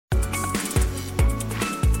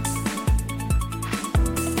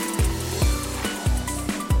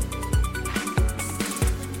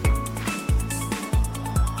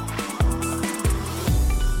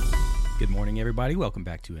everybody. Welcome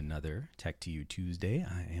back to another Tech to You Tuesday.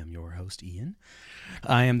 I am your host, Ian.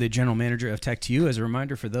 I am the general manager of Tech to You. As a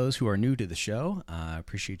reminder for those who are new to the show, I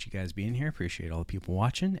appreciate you guys being here. Appreciate all the people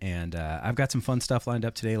watching. And I've got some fun stuff lined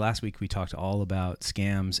up today. Last week, we talked all about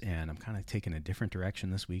scams, and I'm kind of taking a different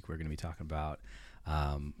direction this week. We're going to be talking about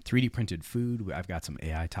 3D printed food. I've got some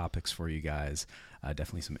AI topics for you guys.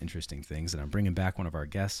 Definitely some interesting things. And I'm bringing back one of our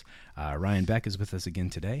guests. Ryan Beck is with us again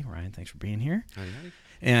today. Ryan, thanks for being here. Hi.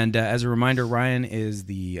 And as a reminder, Ryan is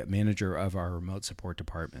the manager of our remote support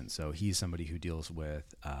department. So he's somebody who deals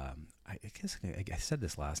with, I guess I said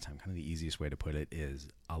this last time, kind of the easiest way to put it is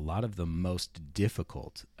a lot of the most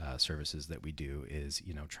difficult services that we do is,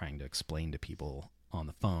 trying to explain to people on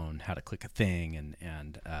the phone how to click a thing.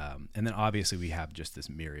 And then obviously we have just this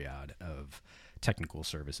myriad of technical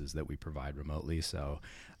services that we provide remotely. So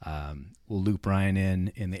we'll loop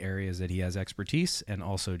Ryan in the areas that he has expertise and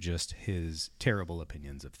also just his terrible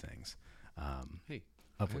opinions of things. Hey,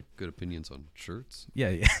 I have good opinions on shirts.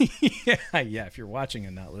 Yeah. If you're watching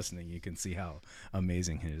and not listening, you can see how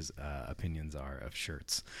amazing his opinions are of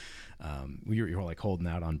shirts. You're like holding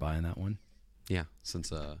out on buying that one? Yeah,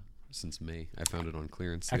 since May. I found it on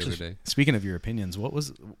clearance the other day. Speaking of your opinions,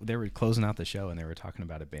 they were closing out the show and they were talking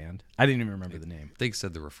about a band. I didn't even remember the name. They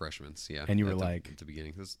said the Refreshments, yeah. And you were like... At the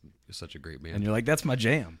beginning, this is such a great band. And you're like, that's my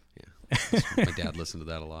jam. Yeah. My dad listened to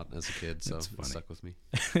that a lot as a kid, so it stuck with me.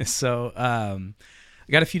 So I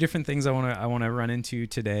got a few different things I want to run into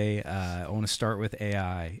today. I want to start with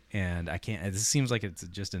AI, and it seems like it's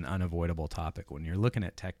just an unavoidable topic. When you're looking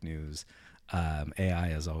at tech news, AI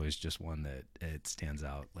is always just one that it stands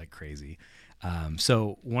out like crazy.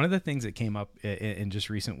 So one of the things that came up in just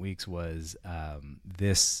recent weeks was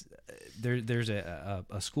there's a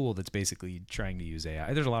school that's basically trying to use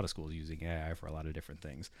AI. There's a lot of schools using AI for a lot of different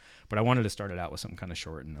things, but I wanted to start it out with something kind of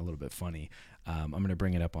short and a little bit funny. I'm going to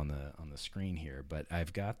bring it up on the screen here, but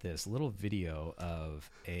I've got this little video of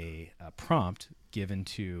a prompt given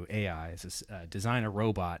to AI. It's design a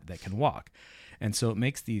robot that can walk. And so it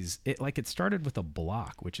makes it started with a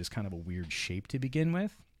block, which is kind of a weird shape to begin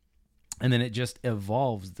with. And then it just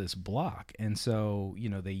evolves this block. And so,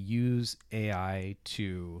 they use AI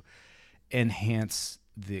to enhance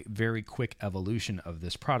the very quick evolution of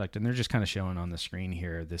this product. And they're just kind of showing on the screen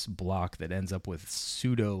here this block that ends up with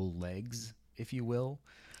pseudo legs, if you will.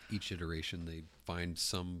 Each iteration, they find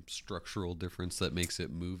some structural difference that makes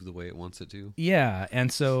it move the way it wants it to. Yeah,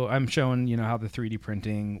 and so I'm showing, how the 3D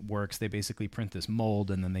printing works. They basically print this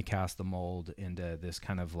mold, and then they cast the mold into this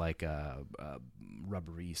kind of like a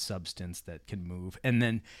rubbery substance that can move. And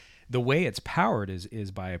then the way it's powered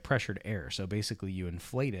is by a pressured air. So basically you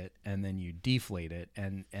inflate it, and then you deflate it.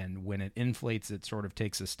 And when it inflates, it sort of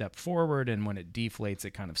takes a step forward, and when it deflates,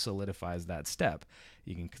 it kind of solidifies that step.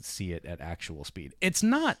 You can see it at actual speed. It's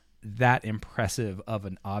not that impressive of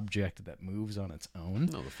an object that moves on its own.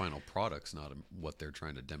 No, the final product's not what they're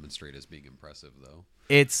trying to demonstrate as being impressive, though.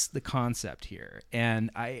 It's the concept here. And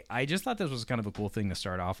I just thought this was kind of a cool thing to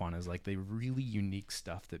start off on, is like the really unique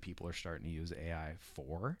stuff that people are starting to use AI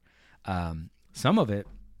for. Some of it,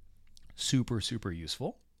 super, super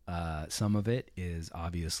useful. Some of it is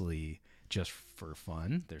obviously just for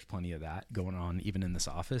fun. There's plenty of that going on even in this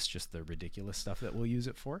office, just the ridiculous stuff that we'll use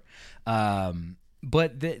it for.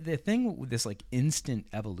 But the thing with this like instant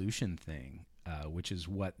evolution thing, which is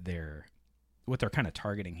what they're kind of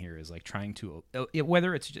targeting here, is like trying to,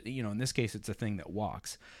 whether it's, in this case, it's a thing that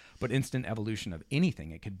walks, but instant evolution of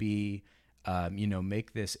anything. It could be,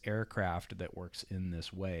 make this aircraft that works in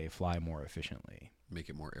this way fly more efficiently. Make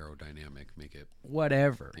it more aerodynamic, make it...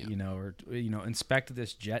 Whatever, or inspect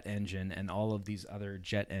this jet engine and all of these other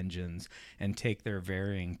jet engines and take their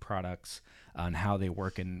varying products on how they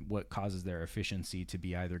work and what causes their efficiency to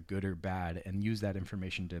be either good or bad, and use that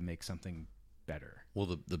information to make something better.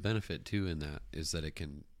 Well, the benefit, too, in that is that it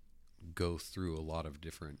can go through a lot of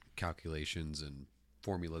different calculations and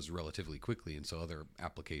formulas relatively quickly. And so other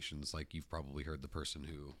applications, like you've probably heard the person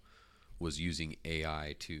who was using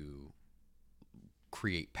AI to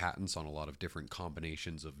create patents on a lot of different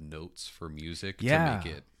combinations of notes for music to make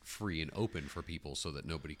it free and open for people so that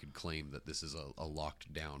nobody could claim that this is a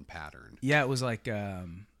locked down pattern. Yeah, it was like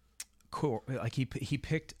he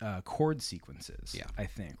picked chord sequences, I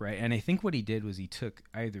think, right? And I think what he did was he took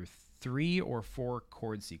either 3 or 4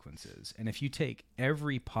 chord sequences, and if you take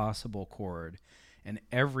every possible chord and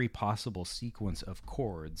every possible sequence of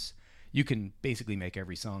chords, you can basically make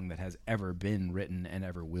every song that has ever been written and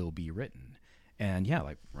ever will be written. And yeah,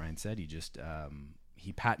 like Ryan said,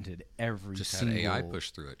 he patented every single had AI push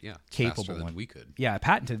through it, capable faster than one. We could. Yeah,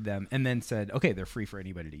 patented them and then said, okay, they're free for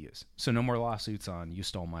anybody to use. So no more lawsuits on you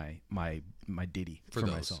stole my ditty for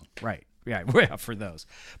my song. Right. yeah, for those.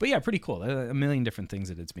 But yeah, pretty cool. A million different things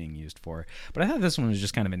that it's being used for. But I thought this one was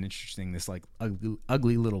just kind of an interesting, this like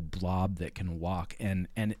ugly little blob that can walk, and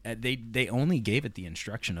they only gave it the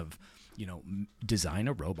instruction of, design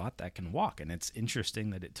a robot that can walk. And it's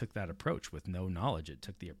interesting that it took that approach with no knowledge. It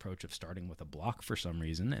took the approach of starting with a block for some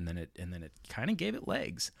reason, and then it kind of gave it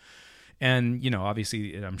legs. And,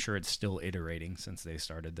 obviously, I'm sure it's still iterating since they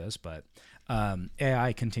started this, but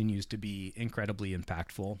AI continues to be incredibly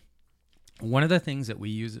impactful. One of the things that we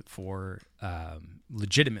use it for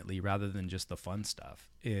legitimately, rather than just the fun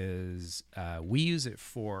stuff, is we use it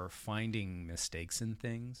for finding mistakes in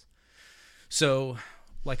things. So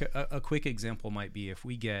like a quick example might be if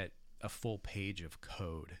we get a full page of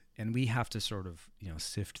code and we have to sort of,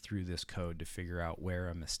 sift through this code to figure out where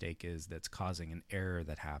a mistake is that's causing an error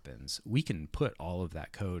that happens. We can put all of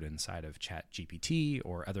that code inside of ChatGPT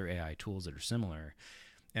or other AI tools that are similar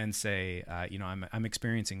and say, I'm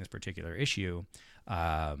experiencing this particular issue.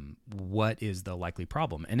 What is the likely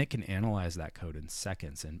problem? And it can analyze that code in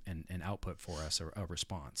seconds and output for us a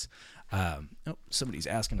response. Somebody's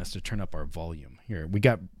asking us to turn up our volume here. We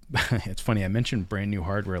got, it's funny, I mentioned brand new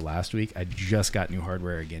hardware last week. I just got new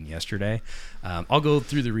hardware again yesterday. I'll go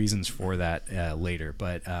through the reasons for that later,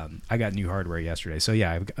 but I got new hardware yesterday. So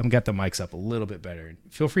yeah, I've got the mics up a little bit better.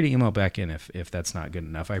 Feel free to email back in if that's not good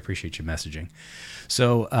enough. I appreciate you messaging.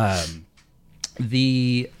 So let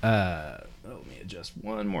me adjust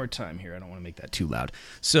one more time here. I don't want to make that too loud.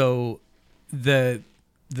 So the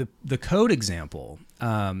code example,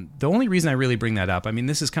 the only reason I really bring that up, I mean,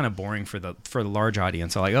 this is kind of boring for the large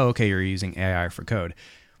audience. I'm like, oh, okay, you're using AI for code.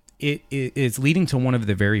 It's leading to one of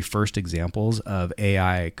the very first examples of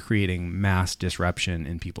AI creating mass disruption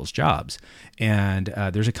in people's jobs. And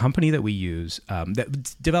there's a company that we use,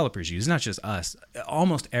 that developers use, not just us.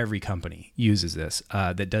 Almost every company uses this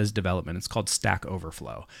that does development. It's called Stack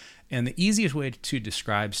Overflow. And the easiest way to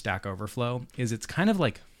describe Stack Overflow is it's kind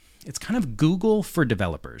of Google for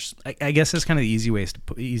developers. I guess that's kind of the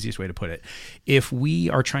easiest way to put it. If we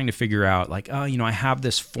are trying to figure out like, I have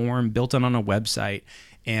this form built on a website,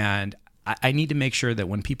 and I need to make sure that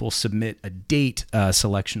when people submit a date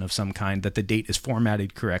selection of some kind, that the date is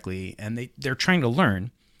formatted correctly, and they're trying to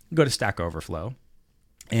learn, go to Stack Overflow.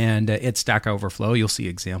 And at Stack Overflow, you'll see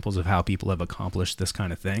examples of how people have accomplished this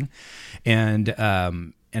kind of thing, and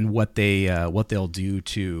what they'll do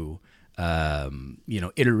to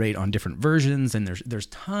iterate on different versions. And there's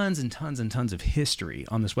tons and tons and tons of history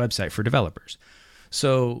on this website for developers.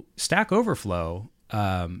 So Stack Overflow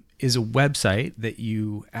is a website that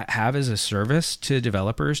you have as a service to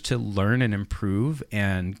developers to learn and improve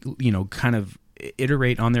and, kind of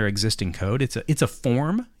iterate on their existing code. It's a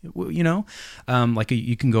forum, you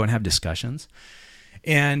can go and have discussions.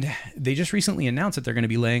 And they just recently announced that they're going to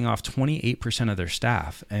be laying off 28% of their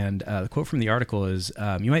staff. And the quote from the article is,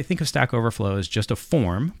 you might think of Stack Overflow as just a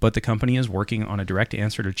form, but the company is working on a direct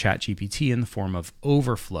answer to ChatGPT in the form of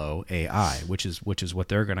Overflow AI, which is what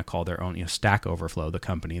they're going to call their own, Stack Overflow, the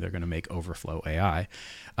company. They're going to make Overflow AI.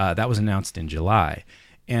 That was announced in July.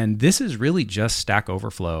 And this is really just Stack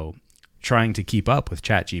Overflow trying to keep up with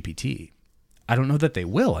ChatGPT. I don't know that they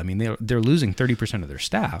will. I mean, they're losing 30% of their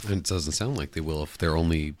staff. And it doesn't sound like they will if their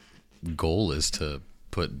only goal is to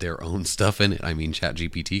put their own stuff in it. I mean,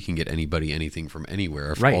 ChatGPT can get anybody anything from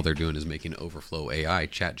anywhere. If all they're doing is making Overflow AI,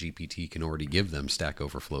 ChatGPT can already give them Stack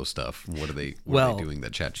Overflow stuff. What are they doing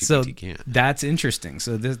that ChatGPT can't? That's interesting.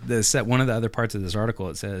 So one of the other parts of this article,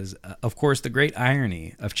 it says, of course, the great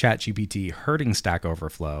irony of ChatGPT hurting Stack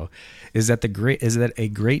Overflow is that a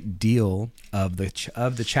great deal of the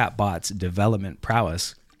chatbot's development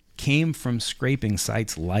prowess came from scraping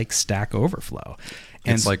sites like Stack Overflow.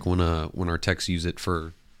 And it's like when our techs use it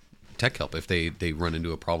for tech help. If they run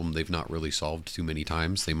into a problem they've not really solved too many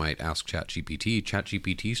times, they might ask ChatGPT.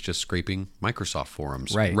 ChatGPT's just scraping Microsoft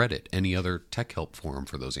forums, right. Reddit, any other tech help forum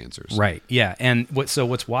for those answers. Right. Yeah. And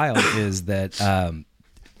what's wild is that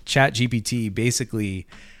ChatGPT basically,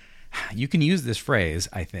 you can use this phrase,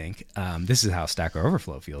 I think. This is how Stack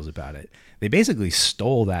Overflow feels about it. They basically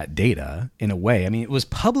stole that data in a way. I mean, it was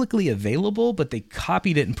publicly available, but they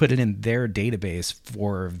copied it and put it in their database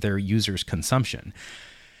for their users' consumption.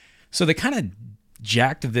 So they kind of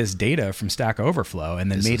jacked this data from Stack Overflow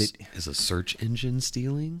and then Is a search engine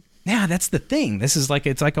stealing? Yeah, that's the thing. It's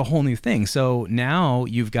like a whole new thing. So now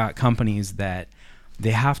you've got companies that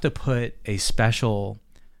they have to put a special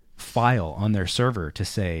file on their server to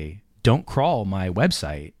say, don't crawl my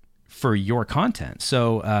website for your content.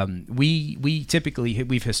 So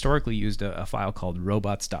we've historically used a file called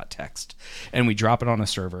robots.txt, and we drop it on a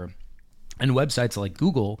server. And websites like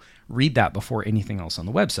Google read that before anything else on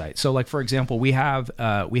the website. So like, for example, we have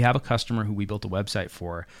a customer who we built a website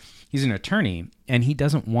for. He's an attorney, and he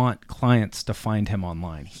doesn't want clients to find him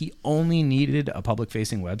online. He only needed a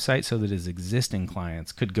public-facing website so that his existing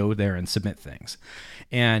clients could go there and submit things.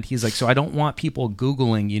 And he's like, so I don't want people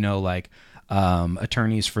Googling,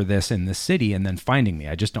 attorneys for this in this city and then finding me.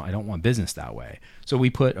 I don't want business that way. So we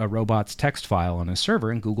put a robots text file on his server,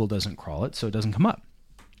 and Google doesn't crawl it, so it doesn't come up.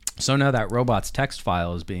 So now that robots text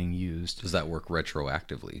file is being used. Does that work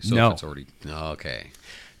retroactively? So No. if it's already okay.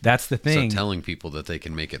 That's the thing. So telling people that they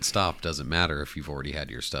can make it stop doesn't matter if you've already had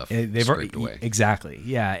your stuff They've scraped away. Exactly.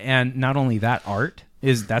 Yeah, and not only that,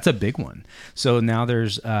 that's a big one. So now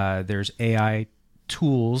there's AI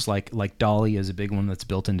tools like DALL-E is a big one that's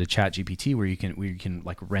built into ChatGPT where you can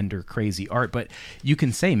like render crazy art, but you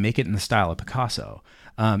can say make it in the style of Picasso.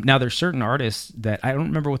 Now there's certain artists that I don't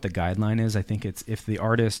remember what the guideline is. I think it's if the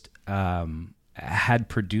artist had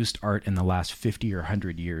produced art in the last 50 or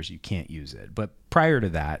 100 years, you can't use it. But prior to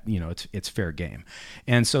that, it's fair game.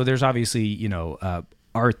 And so there's obviously,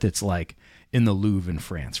 art that's like in the Louvre in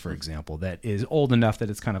France, for example, that is old enough that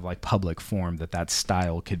it's kind of like public form that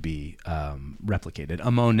style could be replicated.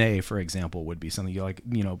 A Monet, for example, would be something you like,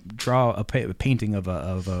 draw a painting of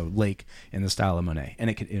a lake in the style of Monet, and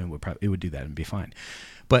it would do that and be fine.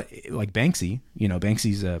 But like Banksy,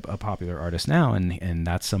 Banksy's a popular artist now, and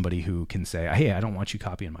that's somebody who can say, hey, I don't want you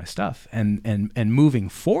copying my stuff. And moving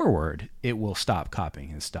forward, it will stop copying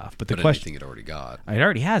his stuff. But the question, anything it already got. It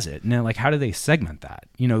already has it. Now, like, how do they segment that?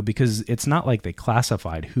 Because it's not like they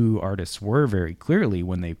classified who artists were very clearly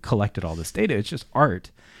when they collected all this data. It's just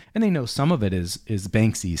art. And they know some of it is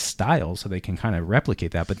Banksy's style, so they can kind of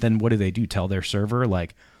replicate that. But then what do? Tell their server,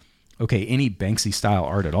 like, okay, any Banksy style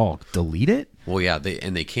art at all, delete it? Well, yeah,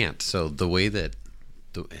 they can't. So the way that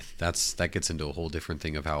gets into a whole different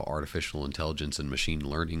thing of how artificial intelligence and machine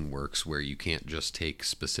learning works, where you can't just take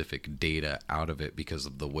specific data out of it because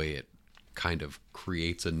of the way it kind of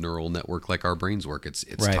creates a neural network like our brains work. It's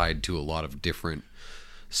Right. tied to a lot of different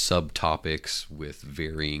subtopics with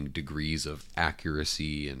varying degrees of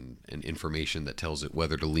accuracy and information that tells it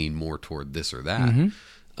whether to lean more toward this or that. Mm-hmm.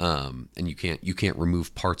 And you can't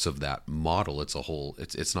remove parts of that model. It's a whole.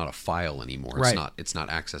 It's not a file anymore. Right. It's not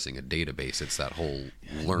accessing a database. It's that whole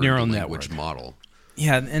learned Neural language network. model.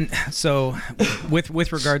 Yeah, and so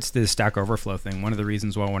with regards to the Stack Overflow thing, one of the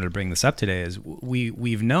reasons why I wanted to bring this up today is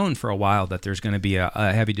we've known for a while that there's going to be a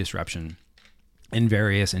heavy disruption in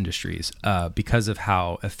various industries because of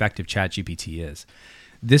how effective ChatGPT is.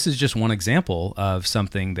 This is just one example of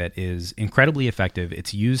something that is incredibly effective.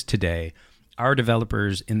 It's used today. Our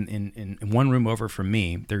developers in one room over from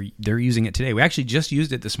me, they're using it today. We actually just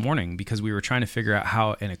used it this morning because we were trying to figure out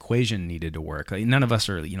how an equation needed to work. Like, none of us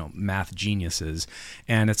are math geniuses,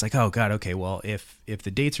 and it's like, oh god, okay, well if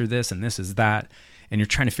the dates are this and this is that, and you're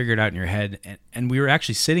trying to figure it out in your head, and we were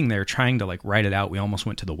actually sitting there trying to like write it out. We almost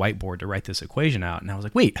went to the whiteboard to write this equation out, and I was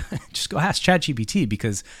like, wait, just go ask ChatGPT,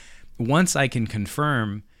 because once I can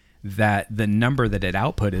confirm that the number that it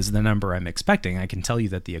output is the number I'm expecting, I can tell you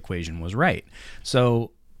that the equation was right.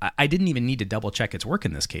 So I didn't even need to double check its work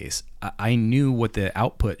in this case. I knew what the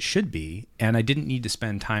output should be, and I didn't need to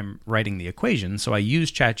spend time writing the equation. So I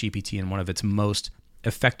used ChatGPT in one of its most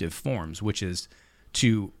effective forms, which is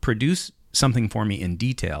to produce something for me in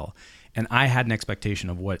detail. And I had an expectation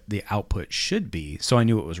of what the output should be, so I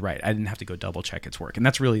knew it was right. I didn't have to go double check its work. And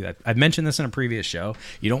that's really that. I've mentioned this in a previous show.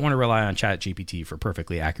 You don't want to rely on ChatGPT for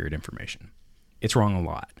perfectly accurate information. It's wrong a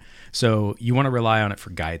lot. So you want to rely on it for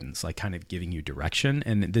guidance, like kind of giving you direction.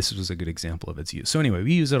 And this was a good example of its use. So anyway,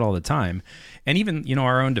 we use it all the time. And even,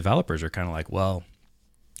 our own developers are kind of like, well,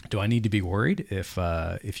 do I need to be worried if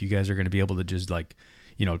you guys are going to be able to just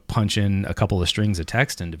punch in a couple of strings of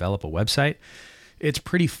text and develop a website? It's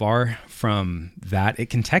pretty far from that.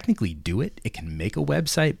 It can technically do it. It can make a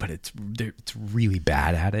website, but it's really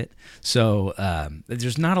bad at it. So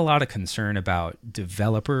there's not a lot of concern about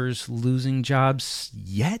developers losing jobs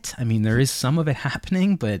yet. I mean, there is some of it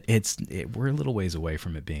happening, but we're a little ways away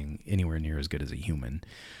from it being anywhere near as good as a human.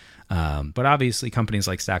 But obviously, companies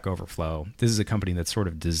like Stack Overflow, this is a company that's sort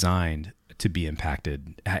of designed to be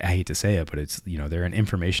impacted. I hate to say it, but it's they're an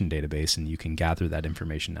information database, and you can gather that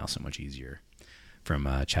information now so much easier from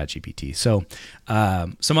ChatGPT. So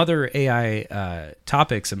some other AI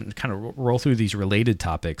topics, I'm going to kind of roll through these related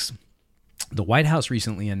topics. The White House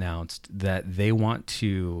recently announced that they want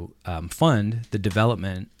to fund the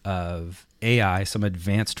development of AI, some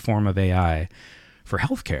advanced form of AI for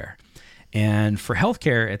healthcare. And for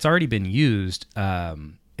healthcare, it's already been used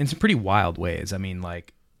in some pretty wild ways. I mean,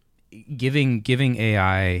 like giving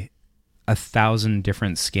AI 1,000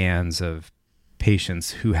 different scans of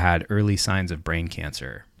patients who had early signs of brain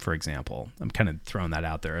cancer, for example. I'm kind of throwing that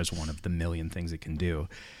out there as one of the million things it can do.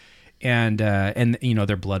 And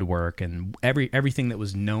their blood work and everything that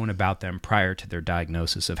was known about them prior to their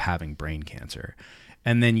diagnosis of having brain cancer.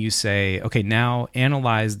 And then you say, okay, now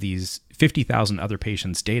analyze these 50,000 other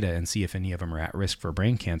patients' data and see if any of them are at risk for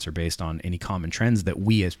brain cancer based on any common trends that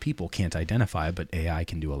we as people can't identify, but AI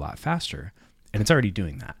can do a lot faster. And it's already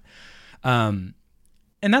doing that.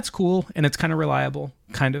 And that's cool, and it's kind of reliable,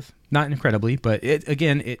 kind of, not incredibly, but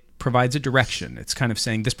it provides a direction. It's kind of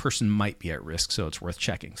saying this person might be at risk, so it's worth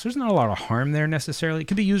checking. So there's not a lot of harm there necessarily. It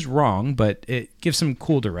could be used wrong, but it gives some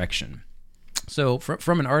cool direction. So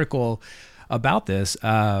from an article about this,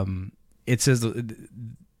 it says,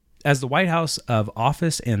 as the White House of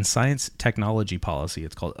Office and Science Technology Policy,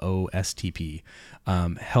 it's called OSTP,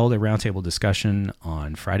 held a roundtable discussion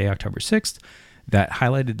on Friday, October 6th, that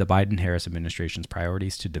highlighted the Biden-Harris administration's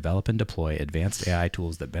priorities to develop and deploy advanced AI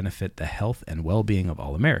tools that benefit the health and well-being of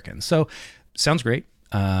all Americans. So, sounds great.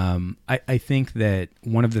 I think that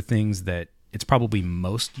one of the things that it's probably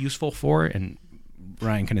most useful for, and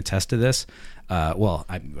Ryan can attest to this, well,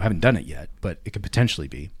 I haven't done it yet, but it could potentially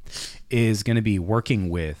be, is going to be working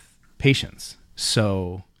with patients.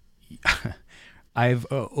 So, I've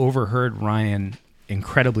overheard Ryan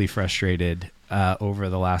incredibly frustrated over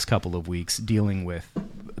the last couple of weeks dealing with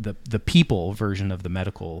the people version of the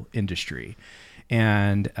medical industry.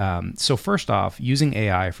 And so first off, using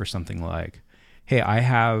AI for something like, hey, I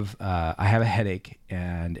have a headache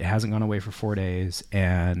and it hasn't gone away for 4 days.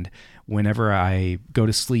 And whenever I go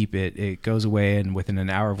to sleep, it goes away. And within an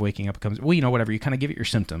hour of waking up, it comes, well, whatever, you kind of give it your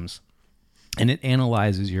symptoms and it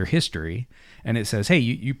analyzes your history and it says, hey,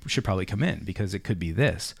 you should probably come in because it could be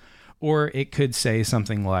this. Or it could say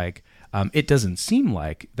something like, it doesn't seem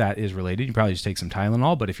like that is related. You probably just take some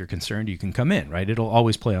Tylenol, but if you're concerned, you can come in, right? It'll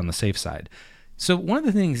always play on the safe side. So one of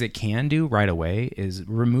the things it can do right away is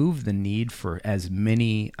remove the need for as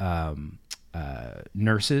many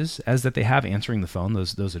nurses as that they have answering the phone,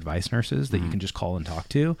 those advice nurses that you can just call and talk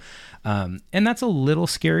to. And that's a little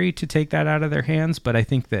scary to take that out of their hands, but I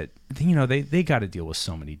think that, they got to deal with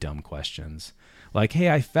so many dumb questions. Like, hey,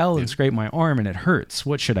 I fell and scraped my arm and it hurts.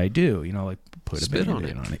 What should I do? Put a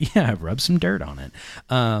Band-Aid on it. Yeah, rub some dirt on it.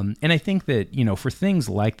 And I think that, for things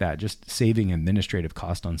like that, just saving administrative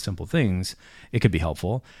cost on simple things, it could be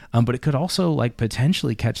helpful. But it could also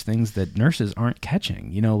potentially catch things that nurses aren't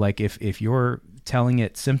catching. If you're telling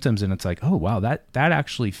it symptoms and it's like, oh, wow, that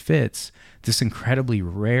actually fits this incredibly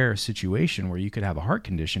rare situation where you could have a heart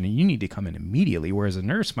condition and you need to come in immediately. Whereas a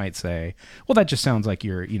nurse might say, well, that just sounds like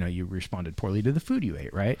you responded poorly to the food you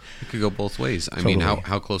ate, right? It could go both ways. Totally. I mean,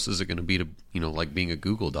 how close is it going to be to, like being a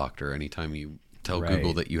Google doctor? Anytime you tell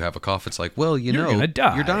Google that you have a cough, it's like, well, you're gonna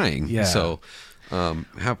die. You're dying. Yeah. So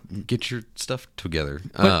get your stuff together.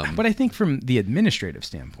 But I think from the administrative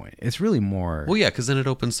standpoint, it's really more. Well, yeah, because then it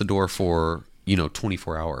opens the door for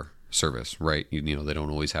 24-hour service, right? They don't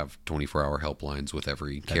always have 24-hour helplines with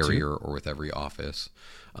every carrier or with every office,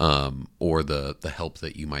 or the help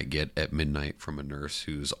that you might get at midnight from a nurse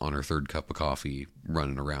who's on her third cup of coffee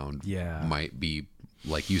running around. Yeah, might be,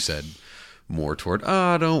 like you said, more toward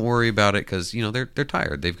don't worry about it because they're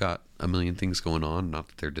tired. They've got a million things going on. Not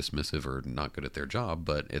that they're dismissive or not good at their job,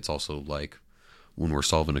 but it's also like when we're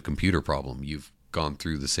solving a computer problem, you've gone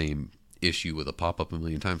through the same issue with a pop-up a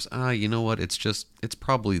million times. You know what? It's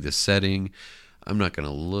probably the setting. I'm not going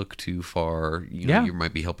to look too far. You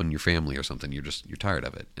might be helping your family or something. You're tired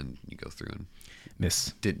of it, and you go through and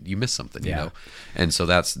you miss something, and so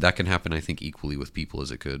that can happen, I think, equally with people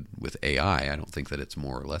as it could with AI. I don't think that it's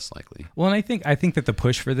more or less likely. Well, and I think that the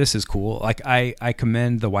push for this is cool. Like I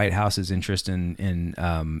commend the White House's interest in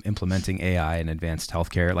implementing AI in advanced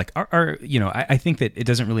healthcare. Like I think that it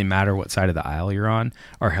doesn't really matter what side of the aisle you're on.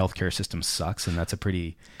 Our healthcare system sucks, and that's a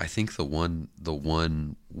pretty. I think the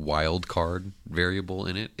one wild card variable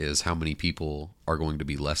in it is how many people are going to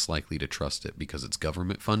be less likely to trust it because it's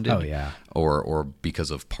government funded. Oh yeah. Or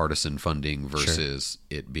because of partisan funding versus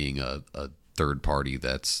it being a third party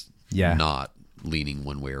that's not leaning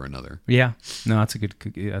one way or another. Yeah. No, that's a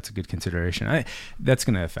good consideration. That's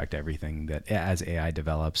going to affect everything that as AI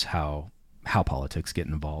develops, how politics get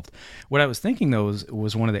involved. What I was thinking though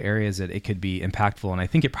was one of the areas that it could be impactful, and I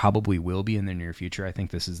think it probably will be in the near future. I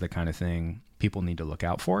think this is the kind of thing people need to look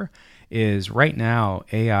out for, is right now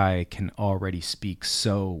AI can already speak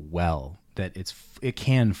so well that it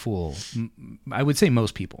can fool, I would say,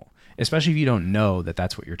 most people, especially if you don't know that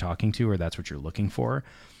that's what you're talking to or that's what you're looking for.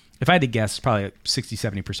 If I had to guess, probably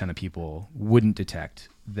 60-70% of people wouldn't detect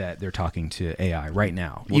that they're talking to AI right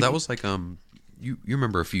now. Well, that was like you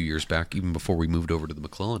remember a few years back, even before we moved over to the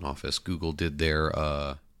McClellan office, Google did their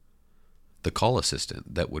the call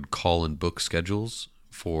assistant that would call and book schedules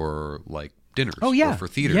for like dinners or for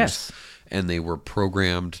theaters. Yes. And they were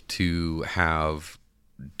programmed to have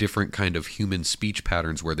different kind of human speech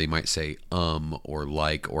patterns where they might say or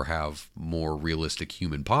like or have more realistic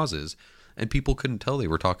human pauses. And people couldn't tell they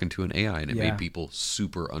were talking to an AI, and it made people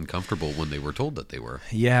super uncomfortable when they were told that they were.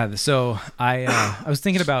 Yeah. So I was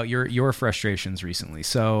thinking about your frustrations recently.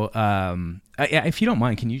 So if you don't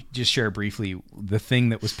mind, can you just share briefly the thing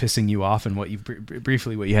that was pissing you off and what you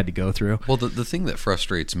briefly what you had to go through? Well, the thing that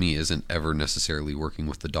frustrates me isn't ever necessarily working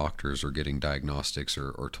with the doctors or getting diagnostics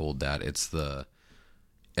or told that. It's the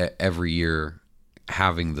every year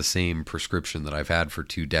having the same prescription that I've had for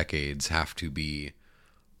 2 decades have to be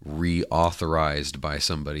reauthorized by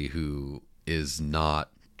somebody who is not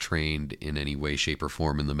trained in any way, shape, or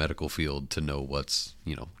form in the medical field to know what's,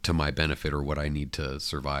 to my benefit or what I need to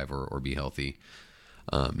survive or be healthy,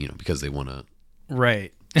 because they want to,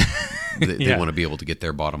 right. they want to be able to get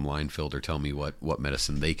their bottom line filled or tell me what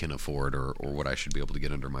medicine they can afford or what I should be able to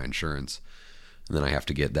get under my insurance. And then I have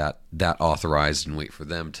to get that authorized and wait for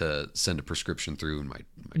them to send a prescription through. And my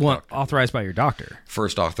doctor. Authorized by your doctor.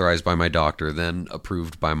 First authorized by my doctor, then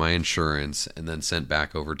approved by my insurance, and then sent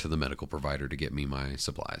back over to the medical provider to get me my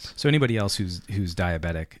supplies. So anybody else who's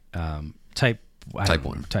diabetic, type 1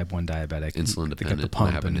 diabetic, insulin dependent, they got the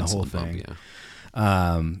pump and the whole thing. Pump,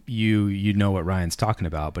 yeah. You know what Ryan's talking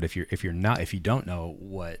about, but if you don't know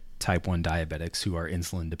what type 1 diabetics who are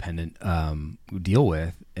insulin dependent deal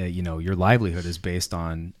with, your livelihood is based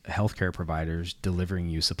on healthcare providers delivering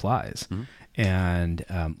you supplies. Mm-hmm. And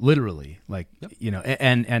literally, like,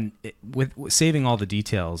 and with saving all the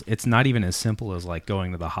details, it's not even as simple as like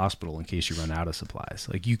going to the hospital in case you run out of supplies.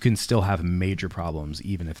 Like, you can still have major problems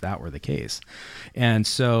even if that were the case. And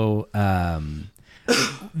so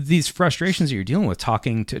these frustrations that you're dealing with,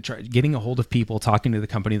 getting a hold of people, talking to the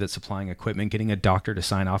company that's supplying equipment, getting a doctor to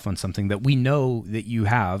sign off on something that we know that you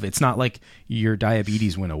have. It's not like your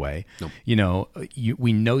diabetes went away. Nope.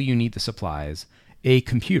 We know you need the supplies. A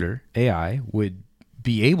computer, AI, would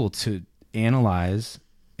be able to analyze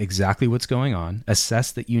exactly what's going on,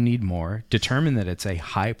 assess that you need more, determine that it's a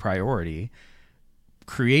high priority,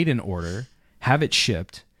 create an order, have it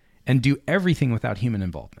shipped, and do everything without human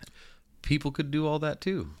involvement. People could do all that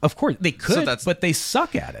too. Of course they could, but they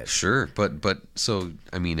suck at it. Sure, but so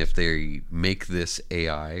I mean, if they make this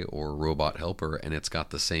AI or robot helper and it's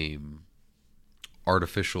got the same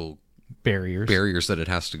artificial barriers that it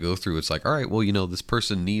has to go through, it's like, all right, well, this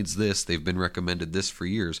person needs this. They've been recommended this for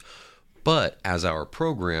years. But as our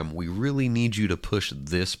program, we really need you to push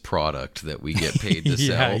this product that we get paid to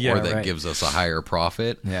sell or that gives us a higher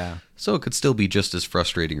profit. Yeah. So it could still be just as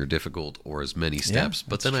frustrating or difficult or as many steps.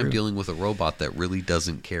 But then I'm dealing with a robot that really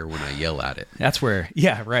doesn't care when I yell at it. That's where,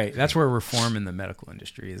 that's where reform in the medical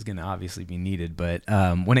industry is going to obviously be needed. But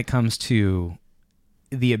when it comes to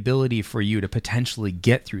the ability for you to potentially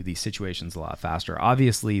get through these situations a lot faster,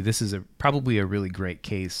 obviously this is probably a really great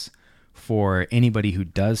case for anybody who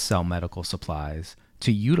does sell medical supplies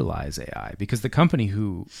to utilize AI, because the company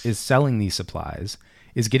who is selling these supplies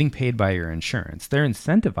is getting paid by your insurance. They're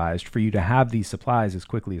incentivized for you to have these supplies as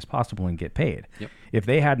quickly as possible and get paid. Yep. If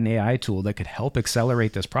they had an AI tool that could help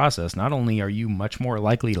accelerate this process, not only are you much more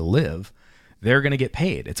likely to live, they're going to get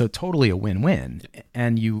paid. It's totally a win-win.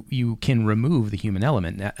 And you can remove the human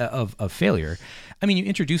element of failure. I mean, you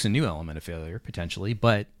introduce a new element of failure potentially,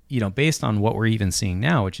 but based on what we're even seeing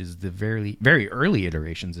now, which is the very, very early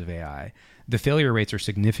iterations of AI, the failure rates are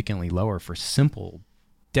significantly lower for simple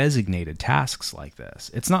designated tasks like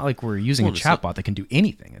this. It's not like we're using a chatbot that can do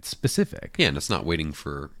anything. It's specific. Yeah, and it's not waiting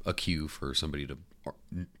for a queue for somebody to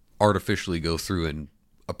artificially go through and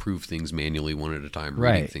approve things manually one at a time,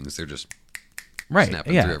 reading things. They're just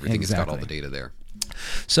snapping through everything. Exactly. It's got all the data there.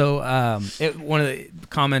 So one of the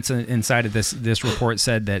comments inside of this report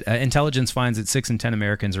said that intelligence finds that 6 in 10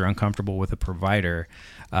 Americans are uncomfortable with a provider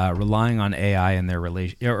relying on AI in their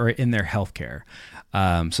in their healthcare.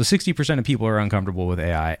 So 60% of people are uncomfortable with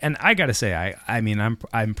AI, and I gotta say, I mean,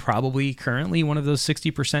 I'm probably currently one of those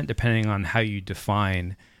 60%, depending on how you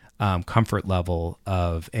define comfort level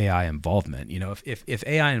of AI involvement. If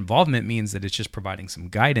AI involvement means that it's just providing some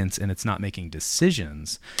guidance and it's not making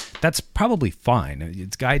decisions, that's probably fine.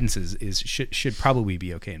 Its guidance should probably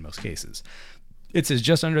be okay in most cases. It says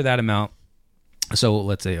just under that amount. So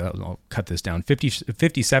let's say, I'll cut this down.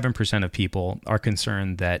 57% of people are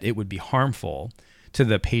concerned that it would be harmful to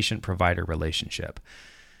the patient-provider relationship.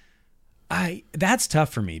 That's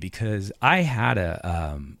tough for me because I had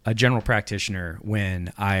a general practitioner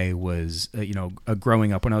when I was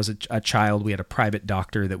growing up. When I was a child, we had a private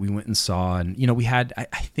doctor that we went and saw, and we had I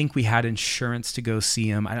think we had insurance to go see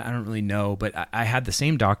him. I don't really know, but I had the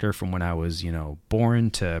same doctor from when I was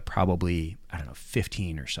born to probably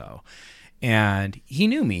 15 or so. And he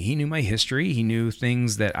knew me. He knew my history. He knew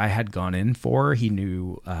things that I had gone in for. He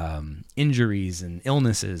knew injuries and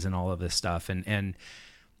illnesses and all of this stuff. And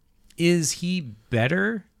is he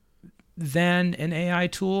better than an AI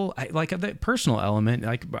tool? Like the personal element,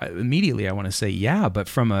 like immediately I want to say yeah, but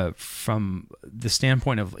from the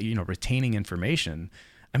standpoint of retaining information,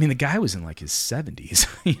 I mean the guy was in like his 70s.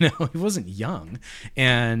 He wasn't young,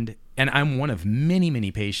 and I'm one of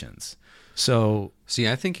many patients. So see,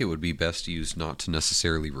 I think it would be best used not to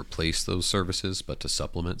necessarily replace those services, but to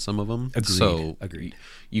supplement some of them. Agreed.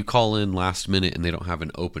 You call in last minute and they don't have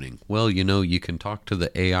an opening. Well, you can talk to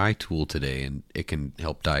the AI tool today and it can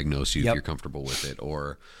help diagnose you if you're comfortable with it.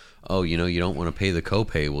 Or, you don't want to pay the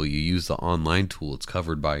copay. Well, you use the online tool. It's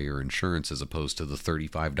covered by your insurance as opposed to the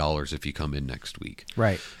 $35 if you come in next week.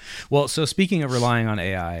 Right. Well, so speaking of relying on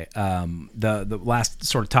AI, the last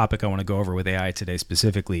sort of topic I want to go over with AI today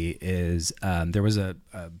specifically is there was a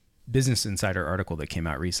Business Insider article that came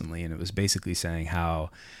out recently, and it was basically saying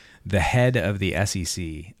how the head of the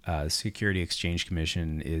SEC, Security Exchange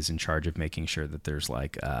Commission, is in charge of making sure that there's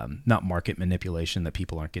not market manipulation, that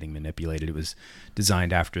people aren't getting manipulated. It was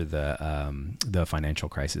designed after the financial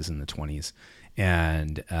crisis in the 1920s,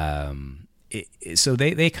 and so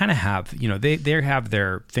they kind of have they have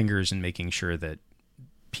their fingers in making sure that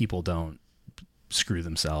people don't screw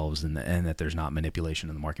themselves and that there's not manipulation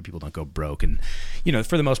in the market. People don't go broke, and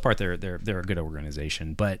for the most part they're a good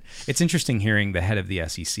organization. But it's interesting hearing the head of the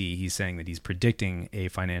SEC. He's saying that he's predicting a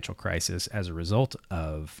financial crisis as a result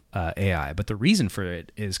of AI, but the reason for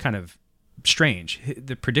it is kind of strange.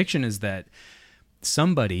 The prediction is that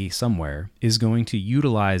somebody somewhere is going to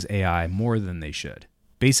utilize AI more than they should.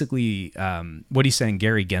 Basically, what he's saying,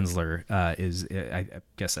 Gary Gensler is, I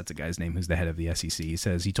guess that's a guy's name who's the head of the SEC. He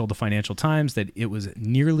says he told the Financial Times that it was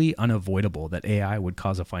nearly unavoidable that AI would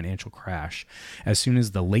cause a financial crash as soon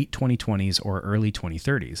as the late 2020s or early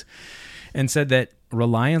 2030s, and said that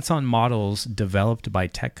reliance on models developed by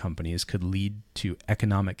tech companies could lead to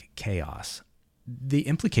economic chaos. The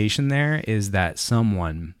implication there is that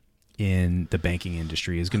someone in the banking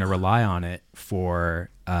industry is going to rely on it for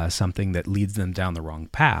something that leads them down the wrong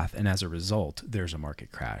path, and as a result, there's a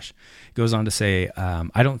market crash. It goes on to say,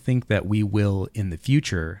 I don't think that we will in the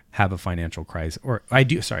future have a financial crisis, or I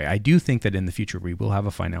do think that in the future we will have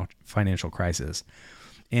a financial crisis,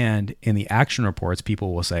 and in the action reports,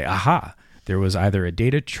 people will say, aha, there was either a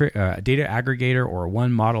data aggregator or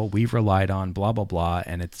one model we've relied on, blah, blah, blah,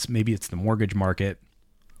 and maybe it's the mortgage market.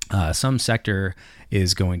 Some sector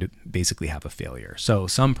is going to basically have a failure. So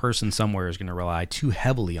some person somewhere is going to rely too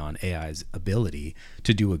heavily on AI's ability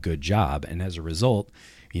to do a good job. And as a result,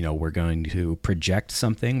 we're going to project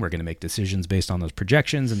something. We're going to make decisions based on those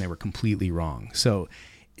projections, and they were completely wrong. So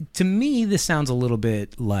to me, this sounds a little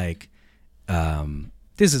bit like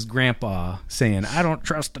this is Grandpa saying, I don't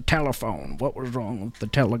trust the telephone. What was wrong with the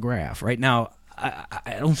telegraph? Right now,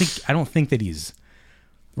 I don't think that he's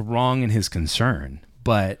wrong in his concern.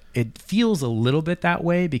 But it feels a little bit that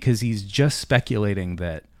way because he's just speculating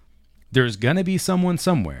that there's going to be someone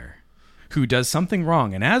somewhere who does something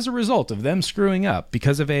wrong. And as a result of them screwing up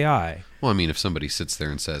because of AI. Well, I mean, if somebody sits there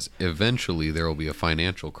and says, eventually there will be a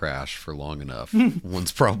financial crash for long enough,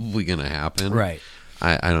 one's probably going to happen. Right.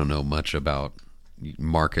 I don't know much about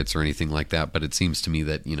markets or anything like that, but it seems to me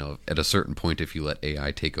that, at a certain point, if you let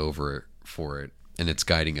AI take over for it and it's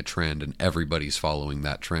guiding a trend and everybody's following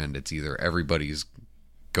that trend, it's either everybody's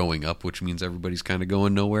going up, which means everybody's kind of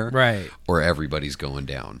going nowhere, right? Or everybody's going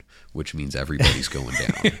down, which means everybody's going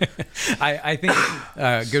down. I think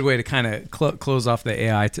a good way to kind of close off the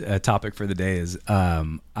AI topic for the day is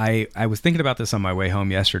I was thinking about this on my way home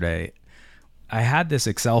yesterday. I had this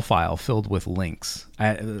Excel file filled with links.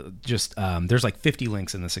 There's like 50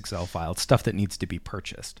 links in this Excel file. It's stuff that needs to be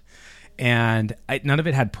purchased. And none of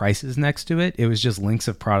it had prices next to it. It was just links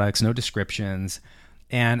of products, no descriptions.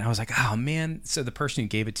 And I was like, oh, man. So the person who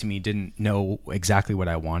gave it to me didn't know exactly what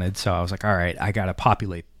I wanted. So I was like, all right, I got to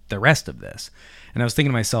populate the rest of this. And I was thinking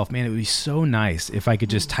to myself, man, it would be so nice if I could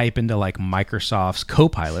just type into like Microsoft's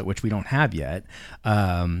Copilot, which we don't have yet.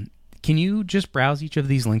 Can you just browse each of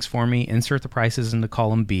these links for me, insert the prices into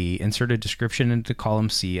column B, insert a description into column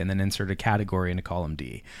C, and then insert a category into column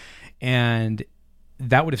D? And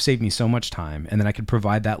that would have saved me so much time, and then I could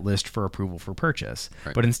provide that list for approval for purchase.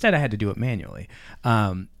 Right. But instead I had to do it manually.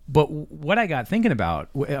 But what I got thinking about,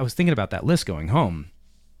 I was thinking about that list going home.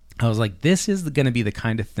 I was like, this is going to be the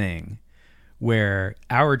kind of thing where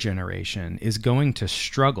our generation is going to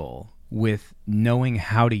struggle with knowing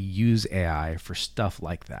how to use AI for stuff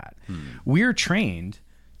like that. We're trained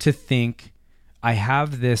to think, I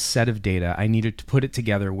have this set of data, I needed to put it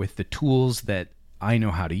together with the tools that I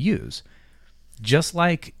know how to use. Just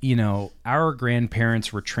like, our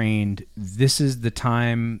grandparents were trained, this is the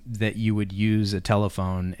time that you would use a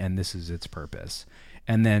telephone and this is its purpose.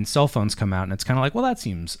 And then cell phones come out and it's kind of like, well, that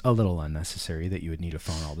seems a little unnecessary that you would need a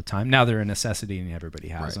phone all the time. Now they're a necessity and everybody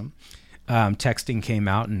has them. Texting came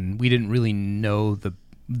out and we didn't really know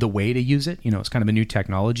the way to use it. It's kind of a new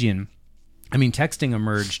technology. And I mean, texting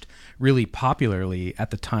emerged really popularly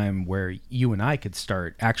at the time where you and I could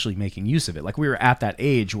start actually making use of it. Like we were at that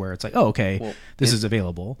age where it's like, oh, okay, this is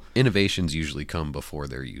available. Innovations usually come before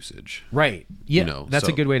their usage. Right. Yeah. That's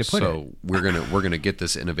a good way to put it. So we're gonna get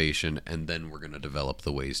this innovation and then we're gonna develop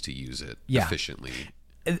the ways to use it efficiently.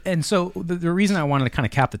 And so the reason I wanted to kind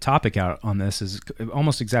of cap the topic out on this is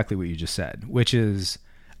almost exactly what you just said, which is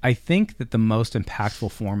I think that the most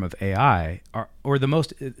impactful form of AI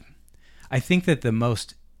I think that the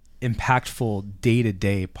most impactful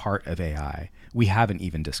day-to-day part of AI we haven't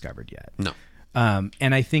even discovered yet. No.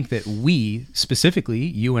 And I think that we, specifically,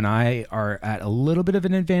 you and I, are at a little bit of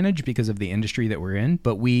an advantage because of the industry that we're in,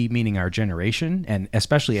 but we, meaning our generation, and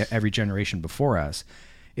especially every generation before us,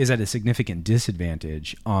 is at a significant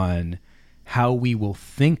disadvantage on how we will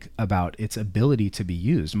think about its ability to be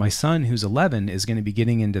used. My son, who's 11, is going to be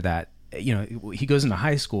getting into that. He goes into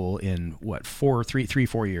high school in 4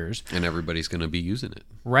 years. And everybody's going to be using it.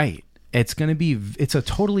 Right. It's a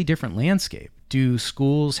totally different landscape. Do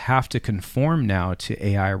schools have to conform now to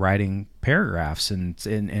AI writing paragraphs and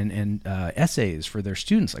essays for their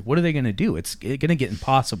students? Like, what are they going to do? It's going to get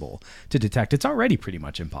impossible to detect. It's already pretty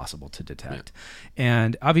much impossible to detect. Yeah.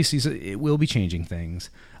 And obviously it will be changing things.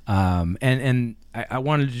 And I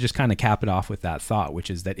wanted to just kind of cap it off with that thought, which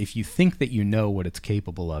is that if you think that you know what it's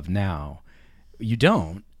capable of now, you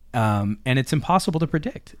don't. And it's impossible to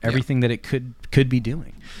predict everything that it could be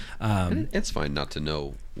doing. And it's fine not to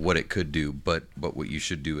know what it could do, but what you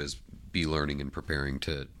should do is be learning and preparing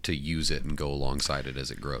to use it and go alongside it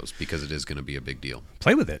as it grows, because it is going to be a big deal.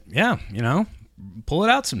 Play with it. Yeah. Pull it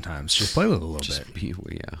out sometimes. Just play with it a little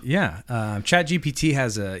bit. Yeah. ChatGPT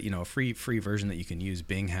has a free version that you can use.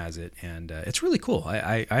 Bing has it, and it's really cool.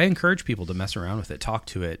 I encourage people to mess around with it, talk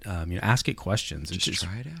to it, ask it questions. Just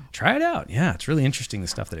try it out. Try it out. Yeah, it's really interesting, the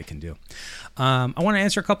stuff that it can do. I want to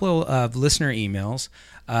answer a couple of listener emails.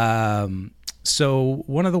 So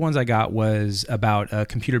one of the ones I got was about a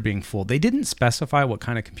computer being full. They didn't specify what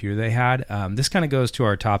kind of computer they had. This kind of goes to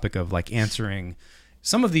our topic of like answering.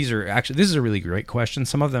 Some of these are actually, this is a really great question.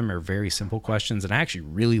 Some of them are very simple questions, and I actually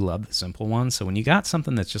really love the simple ones. So when you got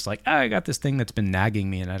something that's just like, I got this thing that's been nagging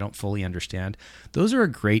me and I don't fully understand, those are a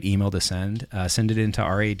great email to send. Send it into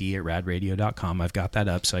rad@radradio.com. I've got that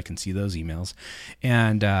up so I can see those emails.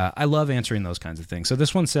 And I love answering those kinds of things. So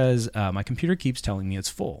this one says, my computer keeps telling me it's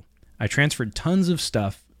full. I transferred tons of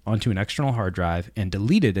stuff onto an external hard drive and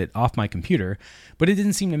deleted it off my computer, but it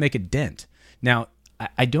didn't seem to make a dent. Now,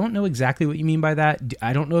 I don't know exactly what you mean by that.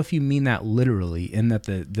 I don't know if you mean that literally, in that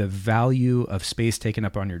the value of space taken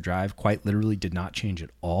up on your drive quite literally did not change at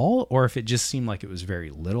all, or if it just seemed like it was very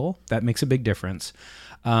little. That makes a big difference.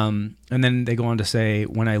 And then they go on to say,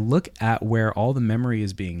 when I look at where all the memory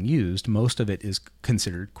is being used, most of it is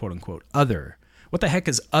considered quote unquote other. What the heck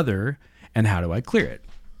is other, and how do I clear it?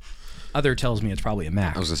 Other tells me it's probably a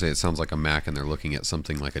Mac. I was going to say, it sounds like a Mac, and they're looking at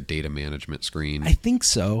something like a data management screen. I think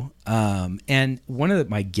so. And one of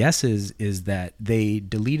my guesses is that they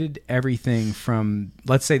deleted everything from,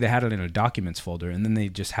 let's say they had it in a documents folder, and then they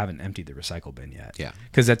just haven't emptied the recycle bin yet. Yeah.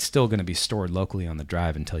 Because that's still going to be stored locally on the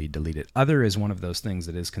drive until you delete it. Other is one of those things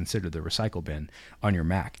that is considered the recycle bin on your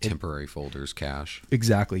Mac. Temporary folders, cache.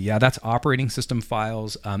 Exactly. Yeah, that's operating system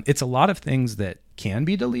files. It's a lot of things that can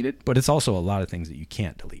be deleted, but it's also a lot of things that you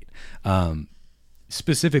can't delete.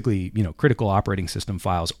 Specifically, critical operating system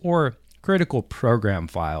files or critical program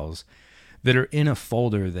files that are in a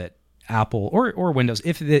folder that Apple or Windows,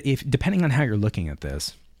 if depending on how you're looking at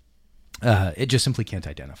this, it just simply can't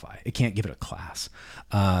identify. It can't give it a class.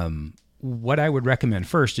 What I would recommend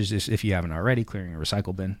first is just, if you haven't already, clearing a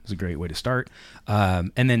recycle bin is a great way to start.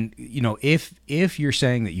 And then, if you're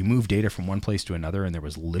saying that you move data from one place to another and there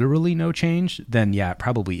was literally no change, then yeah, it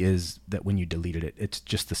probably is that when you deleted it, it's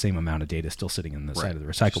just the same amount of data still sitting in the side of the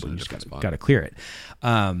recycle bin. You just got to clear it.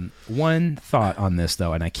 One thought on this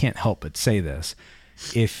though, and I can't help but say this,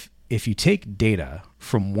 if you take data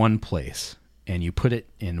from one place and you put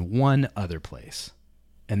it in one other place,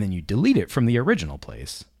 and then you delete it from the original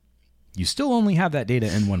place, you still only have that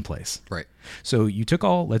data in one place. Right. So you took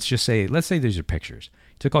let's say these are pictures.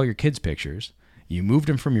 You took all your kids' pictures, you moved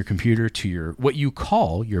them from your computer to your, what you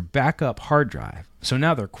call your backup hard drive. So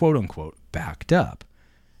now they're quote unquote backed up,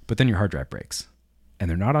 but then your hard drive breaks and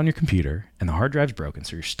they're not on your computer and the hard drive's broken.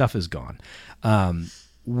 So your stuff is gone.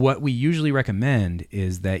 What we usually recommend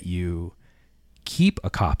is that you keep a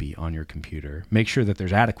copy on your computer, make sure that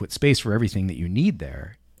there's adequate space for everything that you need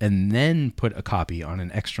there, and then put a copy on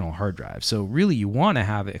an external hard drive. So really you want to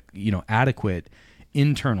have, adequate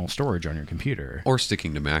internal storage on your computer. Or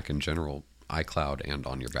sticking to Mac in general, iCloud and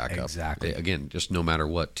on your backup. Exactly. Again, just no matter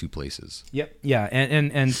what, 2 places. Yep. Yeah.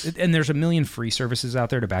 And there's a million free services out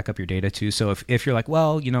there to back up your data too. So if you're like,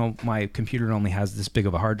 well, my computer only has this big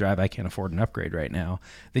of a hard drive, I can't afford an upgrade right now,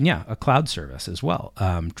 then yeah, a cloud service as well.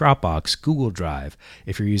 Dropbox, Google Drive.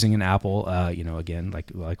 If you're using an Apple, again,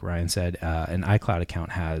 like Ryan said, an iCloud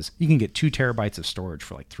account you can get 2 terabytes of storage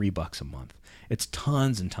for like $3 a month. It's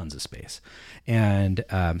tons and tons of space. And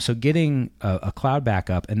so getting a cloud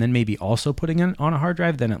backup and then maybe also putting it on a hard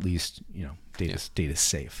drive, then at least, data's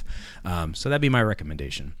safe. So that'd be my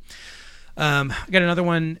recommendation. I got another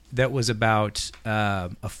one that was about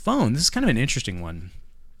a phone. This is kind of an interesting one.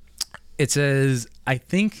 It says, I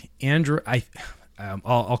think Android,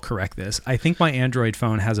 I'll correct this. I think my Android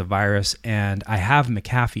phone has a virus and I have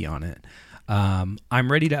McAfee on it.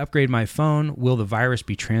 I'm ready to upgrade my phone. Will the virus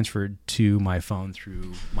be transferred to my phone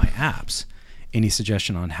through my apps? Any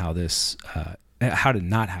suggestion on how to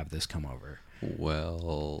not have this come over?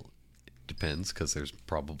 Well, it depends, because there's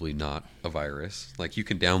probably not a virus. Like, you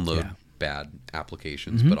can download bad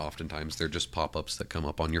applications, but oftentimes they're just pop-ups that come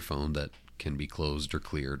up on your phone that can be closed or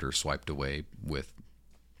cleared or swiped away with,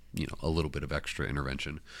 a little bit of extra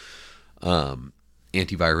intervention.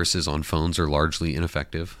 Antiviruses on phones are largely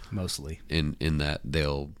ineffective. Mostly. In that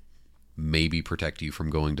they'll maybe protect you from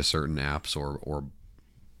going to certain apps or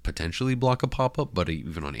potentially block a pop-up, but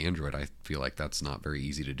even on Android, I feel like that's not very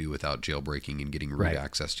easy to do without jailbreaking and getting root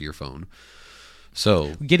access to your phone.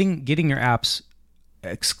 So getting your apps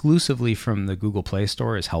exclusively from the Google Play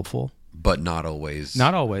Store is helpful. But not always.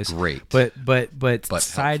 Not always. Great. But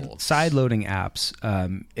side loading apps.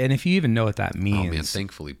 And if you even know what that means. Oh man,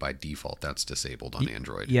 thankfully by default that's disabled on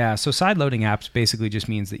Android. Yeah, so side loading apps basically just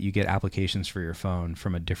means that you get applications for your phone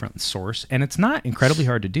from a different source, and it's not incredibly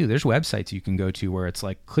hard to do. There's websites you can go to where it's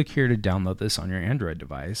like, click here to download this on your Android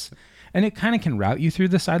device. And it kind of can route you through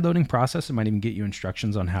the side loading process. It might even get you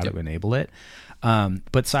instructions on how to enable it.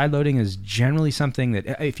 But side loading is generally something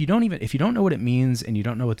that if you don't know what it means and you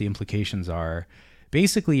don't know what the implications are,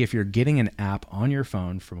 basically if you're getting an app on your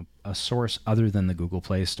phone from a source other than the Google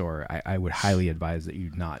Play Store, I would highly advise that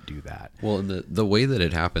you not do that. Well, and the way that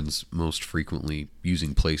it happens most frequently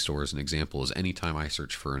using Play Store as an example is anytime I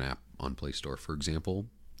search for an app on Play Store, for example,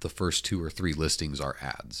 the first 2 or 3 listings are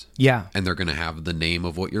ads. Yeah. And they're going to have the name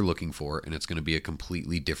of what you're looking for, and it's going to be a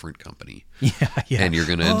completely different company. Yeah. And you're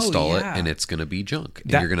going to install it, and it's going to be junk.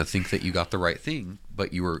 And you're going to think that you got the right thing,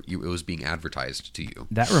 but it was being advertised to you.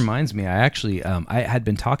 That reminds me, I actually, I had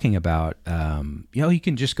been talking about, you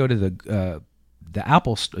can just go to the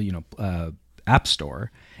Apple, App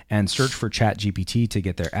Store and search for ChatGPT to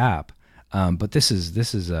get their app. But this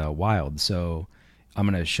is wild. So I'm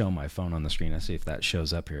going to show my phone on the screen and see if that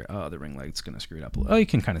shows up here. Oh, the ring light's going to screw it up. Oh, you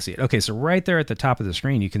can kind of see it. Okay, so right there at the top of the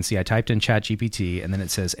screen, you can see I typed in ChatGPT, and then it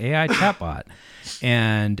says AI chatbot.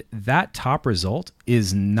 And that top result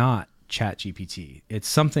is not ChatGPT. It's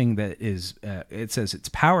something that is, it says it's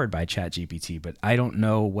powered by ChatGPT, but I don't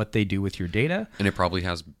know what they do with your data. And it probably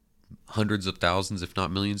has hundreds of thousands, if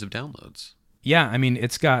not millions of downloads. Yeah, I mean,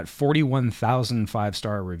 it's got 41,000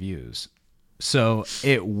 5-star reviews. So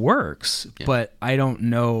it works, but I don't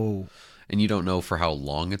know. And you don't know for how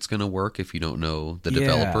long it's going to work. If you don't know the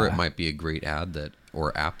developer, it might be a great ad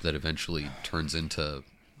or app that eventually turns into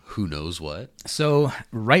who knows what. So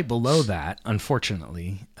right below that,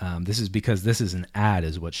 unfortunately, this is because this is an ad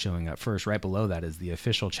is what's showing up first. Right below that is the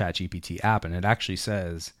official ChatGPT app, and it actually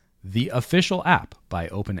says the official app by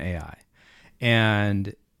OpenAI.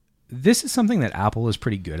 And this is something that Apple is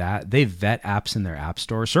pretty good at. They vet apps in their app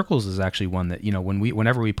store. Circles is actually one that,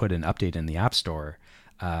 whenever we put an update in the app store,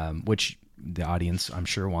 which the audience, I'm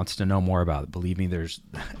sure, wants to know more about. Believe me, there's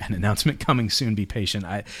an announcement coming soon. Be patient.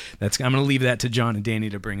 I'm going to leave that to John and Danny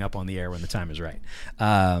to bring up on the air when the time is right.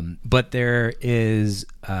 But there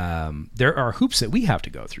are hoops that we have to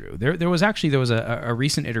go through. There was a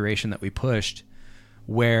recent iteration that we pushed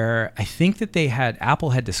where I think that Apple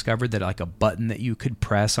had discovered that like a button that you could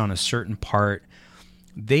press on a certain part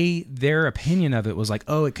their opinion of it was like,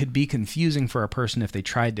 oh, it could be confusing for a person if they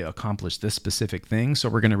tried to accomplish this specific thing, so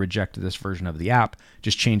we're going to reject this version of the app,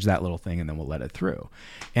 just change that little thing and then we'll let it through.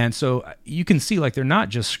 And so you can see, like, they're not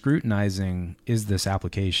just scrutinizing, is this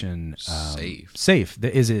application safe?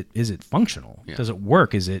 Is it functional? Yeah. Does it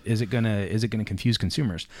work? Is it gonna confuse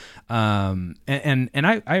consumers? And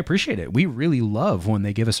I appreciate it. We really love when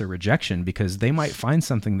they give us a rejection, because they might find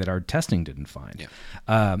something that our testing didn't find.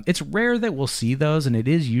 Yeah. It's rare that we'll see those, and it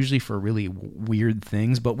is usually for really weird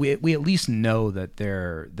things, but we at least know that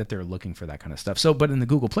they're looking for that kind of stuff. So, but in the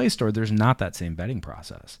Google Play Store, there's not that same vetting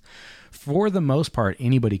process. For the most part,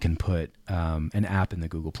 anybody can put an app in the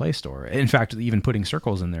Google Play Store. In fact, even putting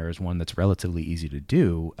circles in there is one that's relatively easy to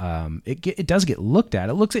do. It does get looked at.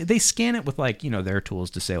 They scan it with, like, their tools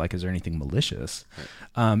to say, like, is there anything malicious?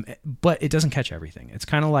 Right. But it doesn't catch everything. It's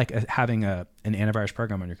kind of like having an antivirus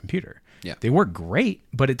program on your computer. Yeah. They work great,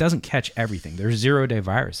 but it doesn't catch everything. There's zero-day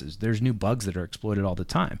viruses. There's new bugs that are exploited all the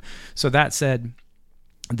time. So that said,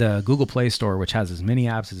 the Google Play Store, which has as many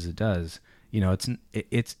apps as it does,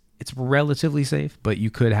 it's relatively safe, but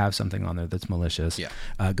you could have something on there that's malicious. Yeah.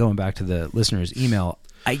 Going back to the listener's email,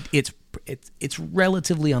 it's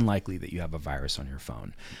relatively unlikely that you have a virus on your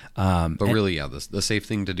phone. But really, the safe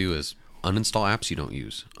thing to do is uninstall apps you don't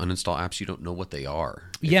use. Uninstall apps you don't know what they are.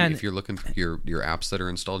 If you're looking for your apps that are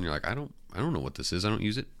installed and you're like, I don't know what this is, I don't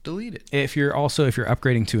use it, delete it. If you're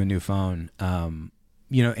upgrading to a new phone,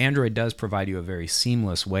 Android does provide you a very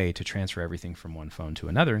seamless way to transfer everything from one phone to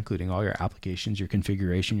another, including all your applications, your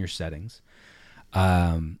configuration, your settings.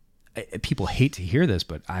 People hate to hear this,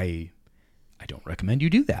 but I don't recommend you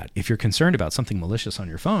do that. If you're concerned about something malicious on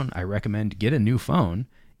your phone, I recommend get a new phone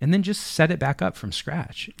and then just set it back up from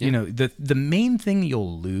scratch. Yeah. The main thing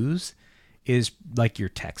you'll lose is, like, your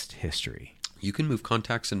text history. You can move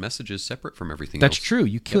contacts and messages separate from everything That's else. True.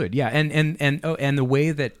 You could. Yep. Yeah. And the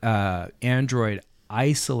way that Android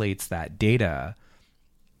isolates that data,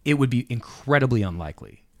 it would be incredibly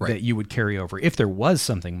unlikely that you would carry over, if there was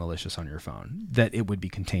something malicious on your phone, that it would be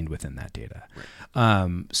contained within that data.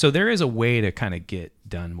 Right. So there is a way to kind of get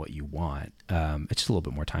done what you want. It's just a little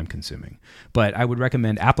bit more time consuming, but I would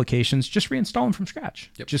recommend applications, just reinstall them from scratch.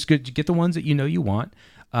 Yep. Just get the ones that you want.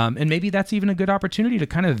 And maybe that's even a good opportunity to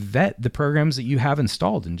kind of vet the programs that you have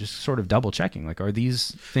installed and just sort of double checking, like, are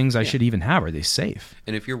these things I should even have? Are they safe?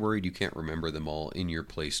 And if you're worried you can't remember them all, in your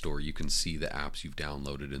Play Store, you can see the apps you've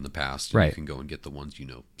downloaded in the past. And right. You can go and get the ones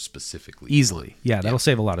specifically. Easily. Yeah, that'll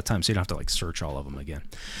save a lot of time, so you don't have to, like, search all of them again.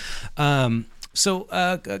 So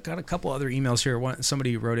got a couple other emails here.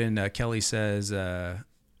 Somebody wrote in, Kelly says,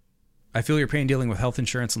 I feel your pain dealing with health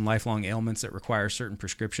insurance and lifelong ailments that require certain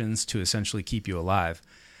prescriptions to essentially keep you alive.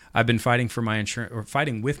 I've been fighting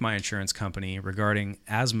with my insurance company regarding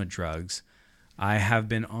asthma drugs. I have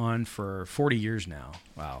been on for 40 years now.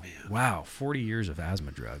 Wow. Man. Wow. 40 years of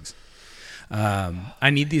asthma drugs. I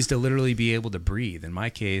need these to literally be able to breathe. In my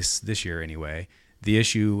case, this year anyway, the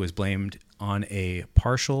issue was blamed on a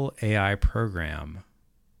partial AI program.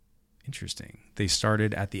 Interesting. They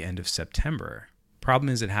started at the end of September. Problem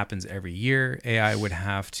is, it happens every year. AI would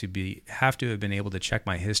have to have been able to check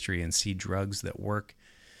my history and see drugs that work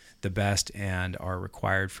the best and are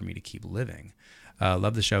required for me to keep living.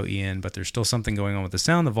 Love the show, Ian, but there's still something going on with the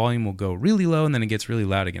sound. The volume will go really low and then it gets really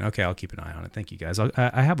loud again. Okay, I'll keep an eye on it. Thank you, guys.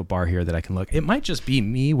 I have a bar here that I can look. It might just be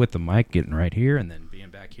me with the mic getting right here and then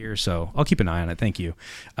being back here, so I'll keep an eye on it. Thank you.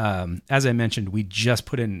 As I mentioned, we just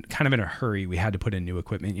put in, kind of in a hurry, we had to put in new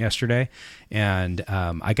equipment yesterday, and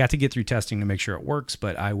I got to get through testing to make sure it works,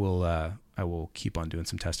 but I will keep on doing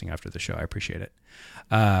some testing after the show. I appreciate it.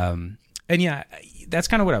 And yeah, that's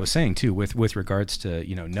kind of what I was saying too, with regards to,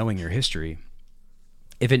 knowing your history.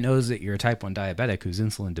 If it knows that you're a type 1 diabetic who's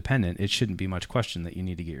insulin dependent, it shouldn't be much question that you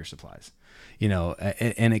need to get your supplies,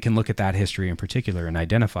 and it can look at that history in particular and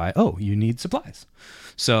identify, oh, you need supplies.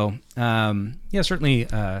 So, certainly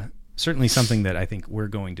something that I think we're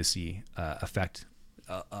going to see affect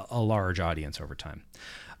a large audience over time.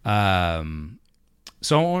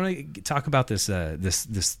 So I want to talk about this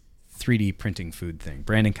 3D printing food thing.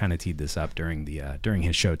 Brandon kind of teed this up during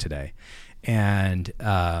his show today, and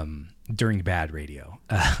during Bad Radio,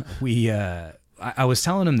 I was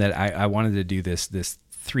telling him that I wanted to do this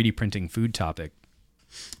 3D printing food topic,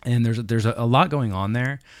 and there's a lot going on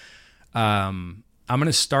there. I'm going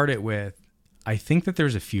to start it with, I think that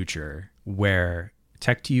there's a future where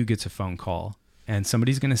Tech2U gets a phone call and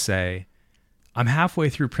somebody's going to say, I'm halfway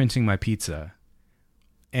through printing my pizza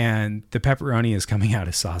and the pepperoni is coming out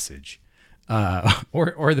as sausage,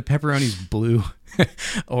 or the pepperoni's blue,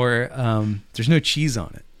 or there's no cheese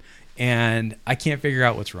on it, and I can't figure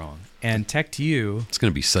out what's wrong. And Tech2U, it's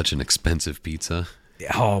going to be such an expensive pizza.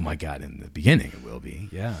 Oh my God! In the beginning, it will be.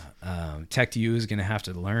 Yeah. Tech2U is going to have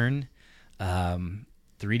to learn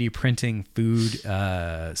 3D printing food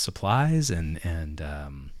supplies, and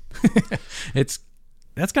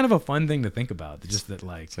that's kind of a fun thing to think about. Just that,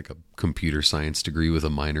 like, It's like a computer science degree with a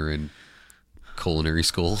minor in culinary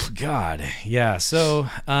school. God, yeah. So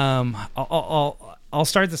I'll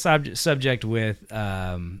start the subject with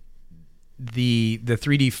the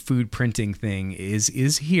 3D food printing thing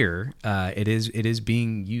is here. It is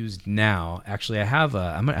being used now. Actually,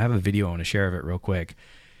 I'm gonna have a video. I want to share of it real quick.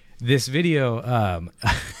 This video,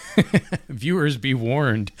 viewers be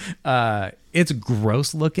warned, it's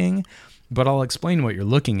gross looking, but I'll explain what you're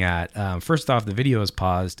looking at. First off, the video is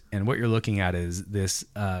paused, and what you're looking at is this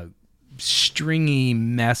stringy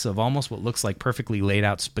mess of almost what looks like perfectly laid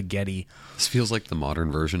out spaghetti. This feels like the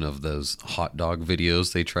modern version of those hot dog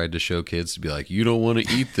videos they tried to show kids to be like, you don't want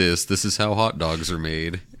to eat this. This is how hot dogs are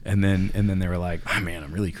made. And then they were like, oh man,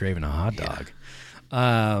 I'm really craving a hot dog.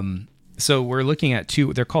 So we're looking at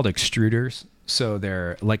two. They're called extruders. So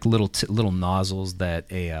they're like little nozzles that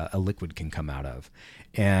a liquid can come out of,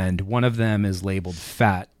 and one of them is labeled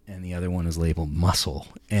fat, and the other one is labeled muscle.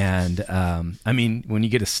 And I mean, when you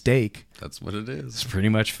get a steak, That's what it is. it's pretty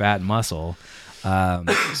much fat and muscle. So I'm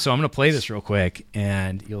gonna play this real quick,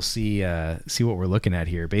 and you'll see what we're looking at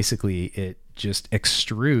here. Basically, it just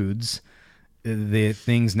extrudes the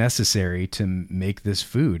things necessary to make this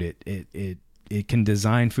food. It can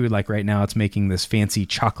design food. Like right now, it's making this fancy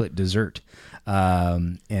chocolate dessert,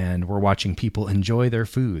 and we're watching people enjoy their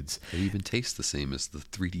foods. They even taste the same as the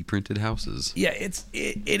 3D printed houses. Yeah, it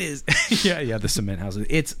is. yeah, the cement houses.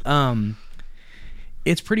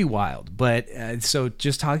 It's pretty wild. But so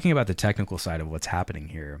just talking about the technical side of what's happening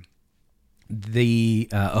here.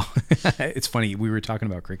 It's funny, we were talking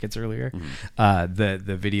about crickets earlier.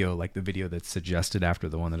 The video, like the video that's suggested after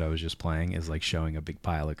the one that I was just playing, is like showing a big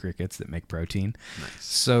pile of crickets that make protein. Nice.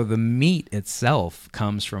 So the meat itself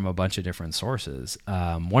comes from a bunch of different sources.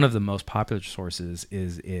 One of the most popular sources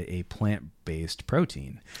is a plant-based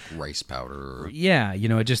protein. Rice powder. Yeah,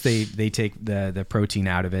 it just they take the protein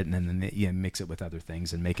out of it, and then they mix it with other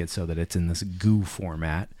things and make it so that it's in this goo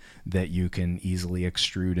format that you can easily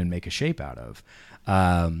extrude and make a shape out of.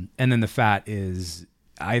 And then the fat is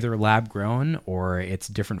either lab grown or it's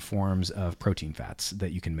different forms of protein fats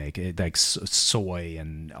that you can make, like soy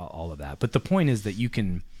and all of that. But the point is that you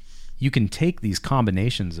can take these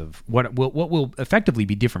combinations of what will effectively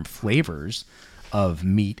be different flavors of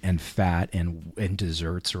meat and fat and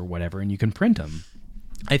desserts or whatever, and you can print them.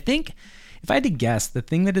 I think if I had to guess, the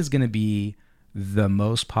thing that is going to be the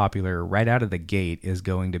most popular right out of the gate is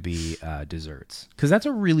going to be desserts, because that's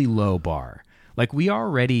a really low bar. Like, we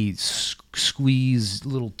already squeeze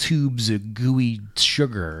little tubes of gooey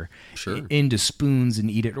sugar into spoons and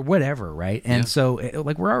eat it or whatever, right? And so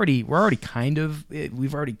like we've already kind of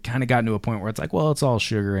gotten to a point where it's like, well, it's all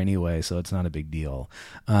sugar anyway, so it's not a big deal.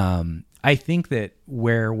 I think that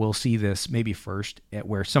where we'll see this maybe first,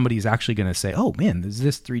 where somebody's actually going to say, oh man, there's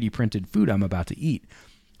this 3D printed food I'm about to eat.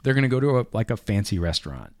 They're going to go to a fancy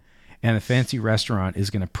restaurant, and the fancy restaurant is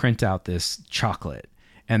going to print out this chocolate,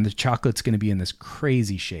 and the chocolate's going to be in this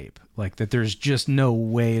crazy shape, like that there's just no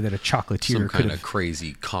way that a chocolatier Some could kind have... of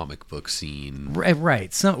crazy comic book scene.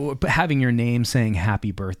 Right. So, but having your name saying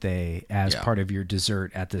happy birthday as part of your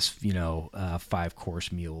dessert at this,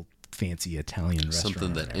 5-course meal, fancy Italian restaurant.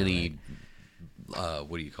 Something that whatever, any...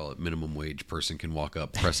 what do you call it? Minimum wage person can walk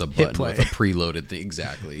up, press a button with a preloaded thing,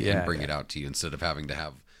 exactly, and bring it out to you instead of having to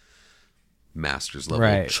have master's level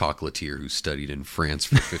chocolatier who studied in France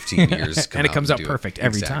for 15 years. And it comes out perfect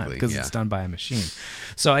every time because it's done by a machine.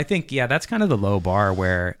 So I think, that's kind of the low bar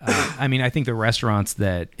where, I think the restaurants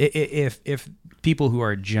that if people who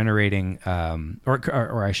are generating,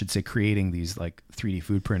 or I should say creating these like 3D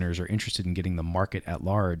food printers are interested in getting the market at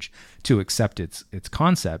large to accept its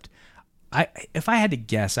concept, if I had to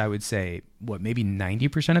guess, I would say maybe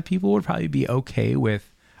 90% of people would probably be okay with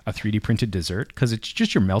a 3D printed dessert, because it's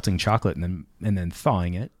just you're melting chocolate and then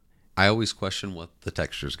thawing it. I always question what the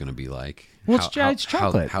texture is going to be like. Well, it's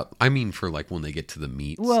chocolate. I mean, for like when they get to the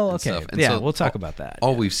meats. Well, and okay, stuff. And yeah, we'll talk about that.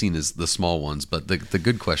 All we've seen is the small ones, but the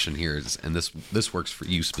good question here is, and this works for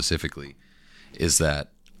you specifically, is that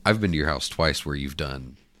I've been to your house twice where you've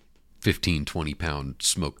done 15, 20 pound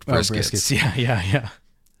smoked briskets. Yeah.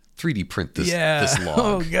 3D print this log.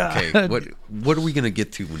 Oh god. Okay, what are we gonna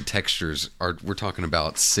get to when textures are? We're talking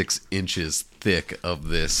about 6 inches thick of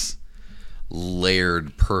this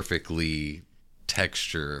layered perfectly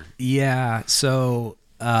texture. Yeah. So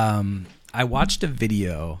I watched a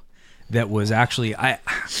video that was actually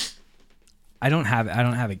I don't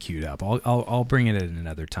have it queued up. I'll bring it at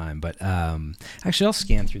another time. But actually, I'll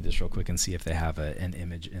scan through this real quick and see if they have an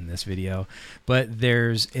image in this video. But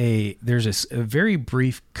there's a very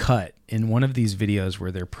brief cut in one of these videos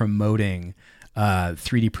where they're promoting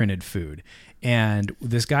 3D printed food, and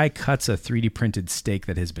this guy cuts a 3D printed steak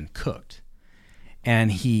that has been cooked,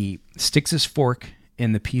 and he sticks his fork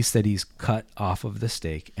in the piece that he's cut off of the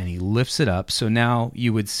steak, and he lifts it up. So now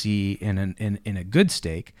you would see in a good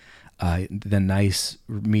steak, the nice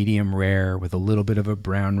medium rare with a little bit of a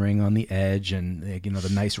brown ring on the edge, and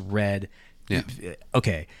the nice red. Yeah.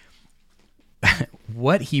 Okay.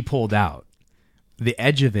 What he pulled out, the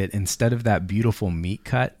edge of it, instead of that beautiful meat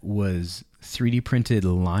cut, was 3D printed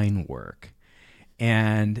line work.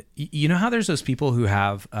 And you know how there's those people who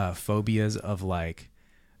have phobias of like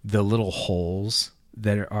the little holes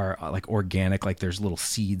that are like organic, like there's little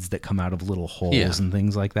seeds that come out of little holes and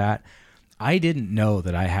things like that. I didn't know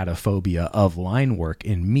that I had a phobia of line work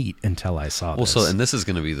in meat until I saw this. Well, and this is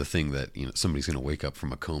going to be the thing that, somebody's going to wake up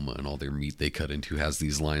from a coma and all their meat they cut into has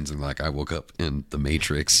these lines, and like I woke up in the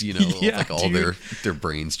Matrix, like all their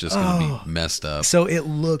brains just going to be messed up. So it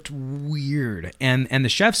looked weird, and the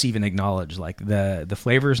chefs even acknowledged like the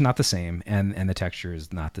flavor is not the same and the texture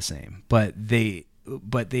is not the same, but they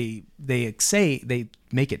say they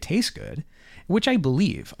make it taste good, which I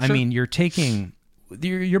believe. Sure. I mean, you're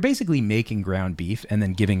basically making ground beef and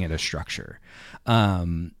then giving it a structure.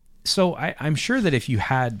 So I'm sure that if you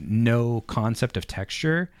had no concept of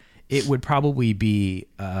texture, it would probably be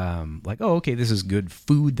like, oh, okay, this is good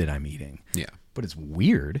food that I'm eating. Yeah. But it's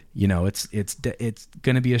weird, it's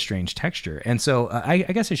going to be a strange texture. And so I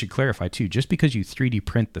guess I should clarify too, just because you 3D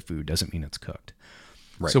print the food doesn't mean it's cooked.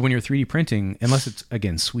 Right. So when you're 3D printing, unless it's,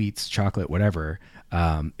 again, sweets, chocolate, whatever,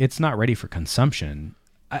 it's not ready for consumption.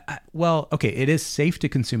 Well, okay, it is safe to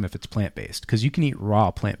consume if it's plant-based, because you can eat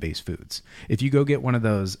raw plant-based foods. If you go get one of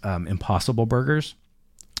those Impossible burgers,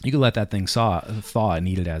 you can let that thing thaw and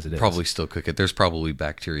eat it as it is. Probably still cook it. There's probably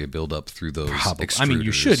bacteria buildup through those extruders. I mean,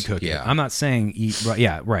 you should cook it. I'm not saying eat.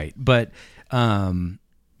 Yeah, right. But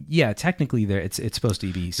technically, it's supposed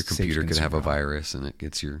to be. Your computer could have a virus and it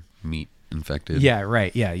gets your meat infected. Yeah,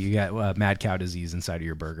 right. Yeah, you got mad cow disease inside of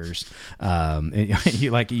your burgers.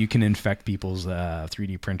 You can infect people's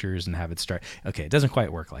 3D printers and have it start. Okay, it doesn't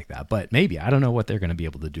quite work like that, but maybe. I don't know what they're going to be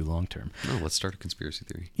able to do long term. Oh, let's start a conspiracy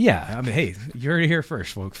theory. Yeah, I mean, hey, you heard it here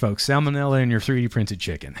first, folks. Salmonella in your 3D printed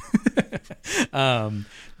chicken.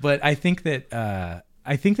 But I think that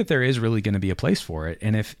there is really going to be a place for it,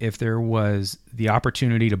 and if there was the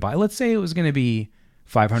opportunity to buy, let's say it was going to be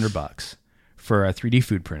 $500 for a 3D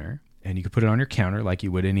food printer, and you could put it on your counter like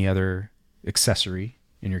you would any other accessory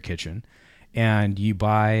in your kitchen, and you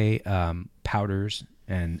buy powders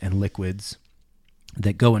and liquids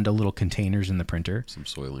that go into little containers in the printer. Some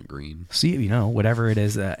Soylent Green. See, whatever it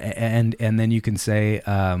is, and then you can say,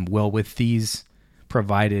 well, with these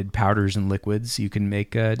provided powders and liquids, you can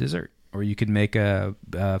make a dessert, or you could make a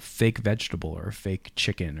fake vegetable or a fake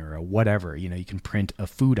chicken or a whatever. You can print a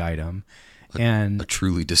food item. And a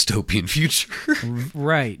truly dystopian future.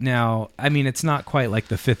 Right. Now, I mean, it's not quite like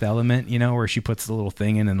The Fifth Element, where she puts the little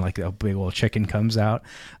thing in and like a big old chicken comes out.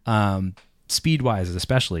 Speed-wise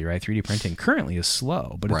especially, right? 3D printing currently is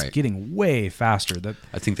slow, but it's getting way faster.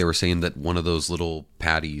 I think they were saying that one of those little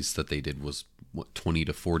patties that they did was 20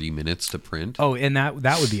 to 40 minutes to print. Oh, and that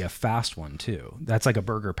would be a fast one too. That's like a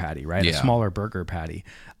burger patty, right? Yeah. A smaller burger patty.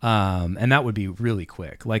 And that would be really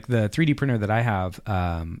quick. Like the 3D printer that I have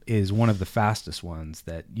is one of the fastest ones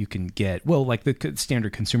that you can get. Well, like the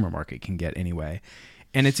standard consumer market can get anyway.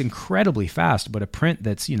 And it's incredibly fast, but a print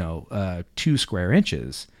that's, 2 square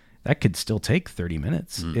inches, that could still take 30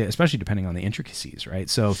 minutes, especially depending on the intricacies, right?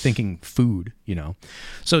 So thinking food,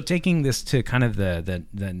 So taking this to kind of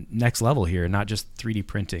the next level here, not just 3D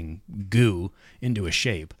printing goo into a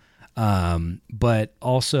shape, but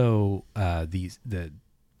also the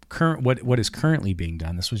current what is currently being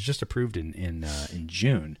done. This was just approved in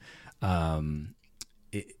June.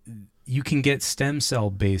 You can get stem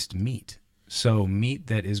cell based meat, so meat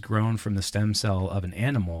that is grown from the stem cell of an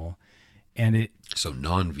animal. And so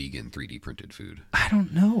non-vegan 3D printed food. I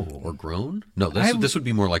don't know. Or grown? No, this would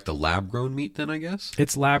be more like the lab grown meat then, I guess.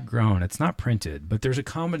 It's lab grown. It's not printed, but there's a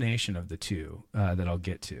combination of the two that I'll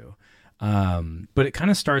get to. But it kind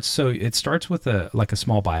of starts. So it starts with a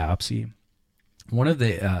small biopsy. One of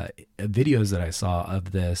the videos that I saw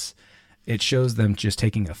of this, it shows them just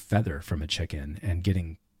taking a feather from a chicken and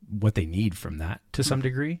getting what they need from that to some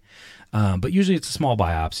degree. But usually it's a small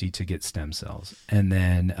biopsy to get stem cells. And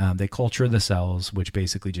then they culture the cells, which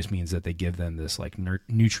basically just means that they give them this like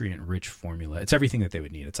nutrient-rich formula. It's everything that they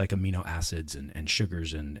would need. It's like amino acids and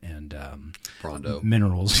sugars and Brondo.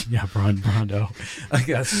 minerals. Yeah, Brondo. Like,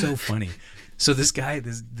 that's so funny. So this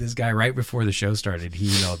guy right before the show started, he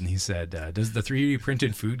emailed and he said, does the 3D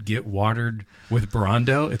printed food get watered with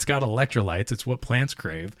Brondo? It's got electrolytes. It's what plants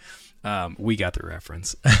crave. We got the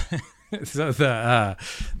reference. So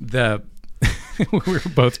the we were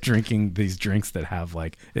both drinking these drinks that have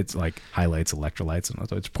like, it's like highlights electrolytes, and I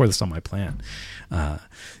thought, pour this on my plant.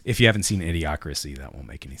 If you haven't seen Idiocracy, that won't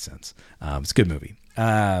make any sense. It's a good movie.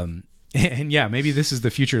 And yeah, maybe this is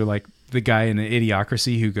the future, like the guy in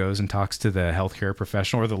Idiocracy who goes and talks to the healthcare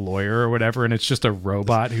professional or the lawyer or whatever, and it's just a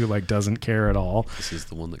robot who like doesn't care at all. This is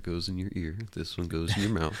the one that goes in your ear. This one goes in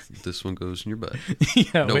your mouth. This one goes in your butt.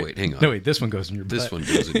 Yeah, no, wait, hang on. No, wait, this one goes in your butt. This one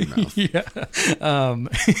goes in your mouth. Yeah.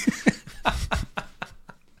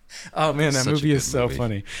 Oh man, that movie is so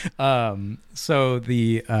funny. So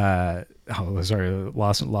the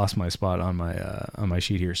lost my spot on my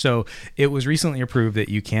sheet here. So it was recently approved that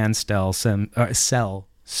you can sell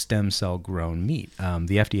stem cell grown meat.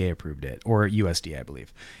 The FDA approved it, or USDA, I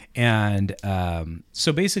believe. And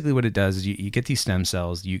so basically what it does is you get these stem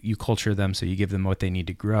cells, you culture them, so you give them what they need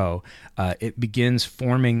to grow. It begins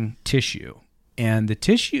forming tissue. And the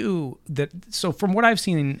tissue so from what I've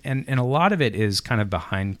seen, and a lot of it is kind of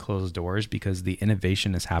behind closed doors because the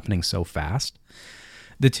innovation is happening so fast,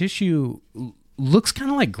 the tissue looks kind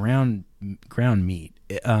of like ground meat.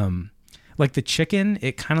 Like the chicken,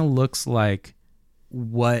 it kind of looks like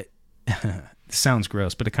what sounds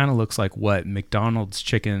gross, but it kind of looks like what McDonald's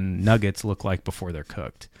chicken nuggets look like before they're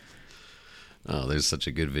cooked. Oh, there's such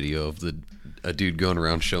a good video of a dude going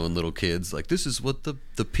around showing little kids like, this is what the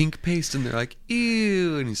pink paste, and they're like,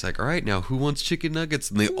 ew, and he's like, all right, now who wants chicken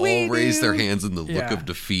nuggets? And they all raise their hands in the look of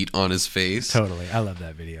defeat on his face. Totally, I love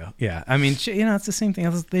that video. Yeah, I mean, it's the same thing.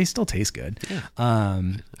 They still taste good. Yeah,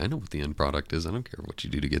 I know what the end product is. I don't care what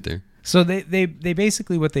you do to get there. So they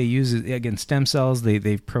basically, what they use is, again, stem cells.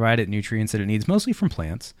 They provide it nutrients that it needs, mostly from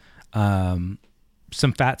plants.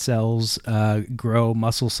 Some fat cells grow,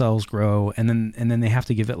 muscle cells grow, and then they have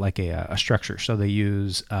to give it like a structure. So they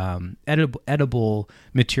use edible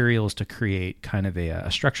materials to create kind of a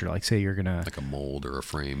structure. Like, say you're gonna, like a mold or a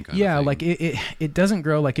frame kind of yeah, thing. like it doesn't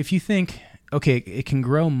grow. Like if you think, okay, it can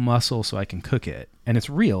grow muscle, so I can cook it, and it's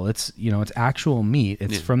real. It's it's actual meat.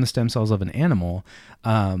 It's from the stem cells of an animal.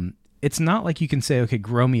 It's not like you can say, okay,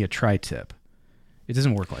 grow me a tri-tip. It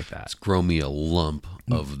doesn't work like that. It's grow me a lump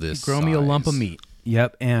of this. Grow me a lump of meat.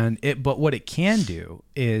 Yep, but what it can do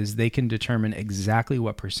is they can determine exactly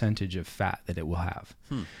what percentage of fat that it will have.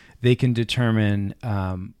 They can determine,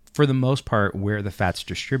 for the most part, where the fat's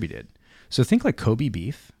distributed. So think like Kobe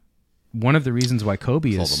beef. One of the reasons why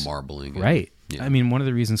Kobe is all the marbling, right? Yeah. I mean, one of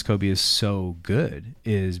the reasons Kobe is so good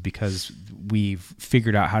is because we've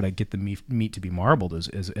figured out how to get the meat to be marbled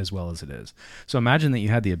as well as it is. So imagine that you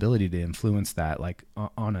had the ability to influence that, like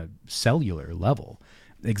on a cellular level.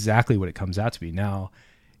 Exactly what it comes out to be. Now,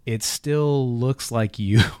 it still looks like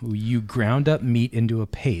you ground up meat into a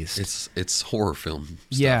paste. It's horror film stuff,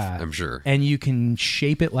 yeah, I'm sure. And you can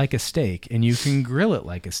shape it like a steak, and you can grill it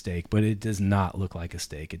like a steak, but it does not look like a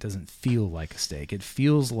steak. It doesn't feel like a steak. It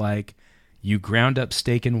feels like you ground up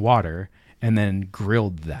steak in water and then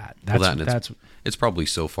grilled that. It's probably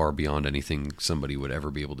so far beyond anything somebody would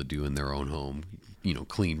ever be able to do in their own home.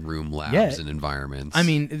 Clean room labs and environments. I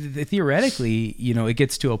mean, theoretically, it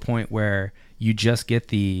gets to a point where you just get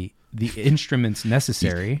the instruments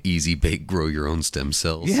necessary. Easy bake, grow your own stem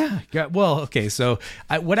cells. Yeah. Well, okay. So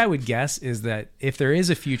what I would guess is that if there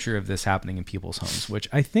is a future of this happening in people's homes, which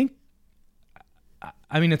I think,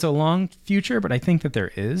 I mean, it's a long future, but I think that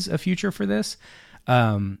there is a future for this.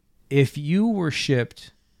 If you were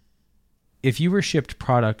shipped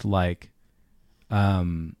product like,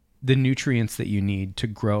 the nutrients that you need to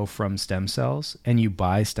grow from stem cells, and you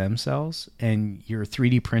buy stem cells, and your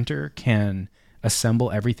 3D printer can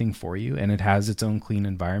assemble everything for you, and it has its own clean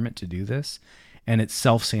environment to do this, and it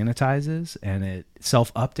self-sanitizes and it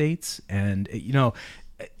self-updates, and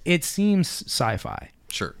it seems sci-fi.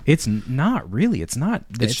 Sure. It's not really. It's not.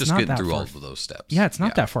 It's just not getting through all of those steps. Yeah, it's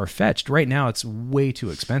not that far-fetched. Right now, it's way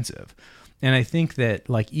too expensive. And I think that,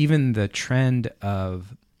 like, even the trend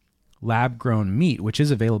of lab-grown meat, which is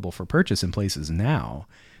available for purchase in places now,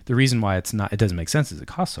 the reason why it doesn't make sense is it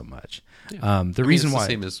costs so much. Yeah. It's the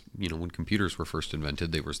same as when computers were first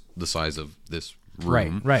invented, they were the size of this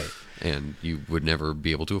room, right, and you would never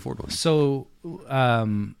be able to afford one. So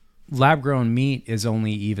lab grown meat is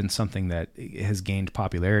only even something that has gained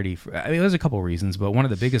popularity. There's a couple of reasons, but one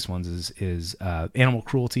of the biggest ones is animal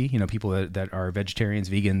cruelty. You know, people that are vegetarians,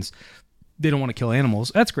 vegans, they don't want to kill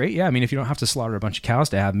animals. That's great. Yeah, I mean, if you don't have to slaughter a bunch of cows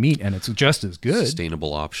to have meat, and it's just as good.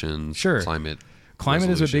 Sustainable options. Sure.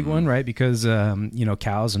 Climate is a big one, right? Because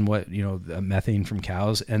cows and methane from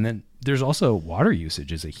cows, and then there's also water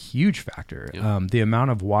usage is a huge factor. Yeah. The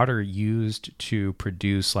amount of water used to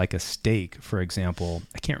produce like a steak, for example,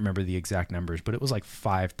 I can't remember the exact numbers, but it was like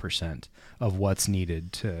 5% of what's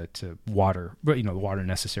needed to water, but the water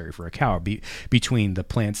necessary for a cow between the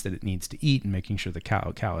plants that it needs to eat and making sure the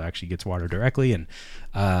cow actually gets water directly. And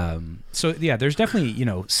so yeah, there's definitely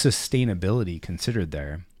sustainability considered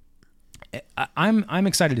there. I'm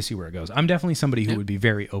excited to see where it goes. I'm definitely somebody who would be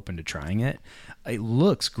very open to trying it. It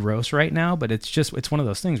looks gross right now, but it's one of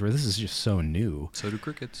those things where this is just so new. So do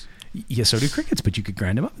crickets. Yeah, so do crickets, but you could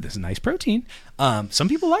grind them up. This is nice protein. Some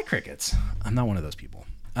people like crickets. I'm not one of those people.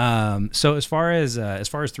 So as far as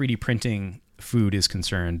 3D printing food is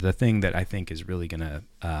concerned, the thing that I think is really going to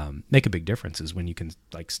make a big difference is when you can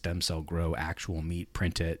like stem cell grow actual meat,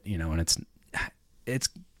 print it, and it's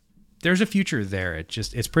there's a future there.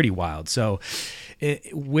 It's pretty wild. So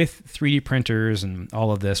with 3D printers and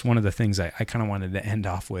all of this, one of the things I kind of wanted to end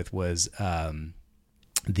off with was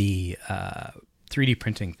the 3D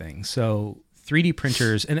printing thing. So 3D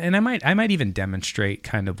printers, and I might even demonstrate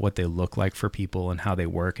kind of what they look like for people and how they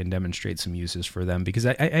work and demonstrate some uses for them, because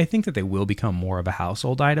I think that they will become more of a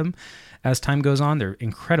household item as time goes on. They're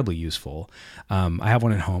incredibly useful. I have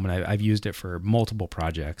one at home, and I've used it for multiple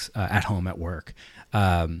projects at home, at work.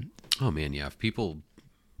 Oh man, yeah. If people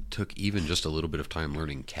took even just a little bit of time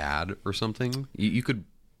learning CAD or something, you could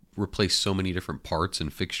replace so many different parts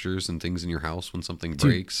and fixtures and things in your house when something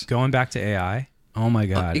breaks. Going back to AI, oh my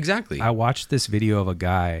God. Exactly. I watched this video of a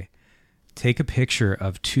guy take a picture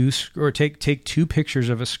of take two pictures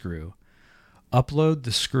of a screw, upload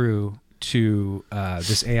the screw to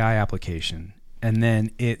this AI application, and then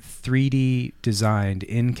it 3D designed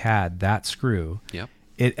in CAD that screw. Yep.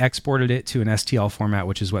 It exported it to an STL format,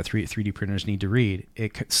 which is what 3D printers need to read.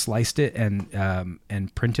 It sliced it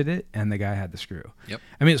and printed it, and the guy had the screw. Yep.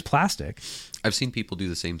 I mean, it's plastic. I've seen people do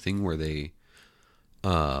the same thing where they,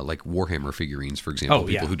 like Warhammer figurines, for example.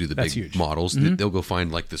 People who do the big huge. models, they'll go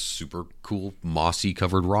find like this super cool mossy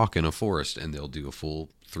covered rock in a forest, and they'll do a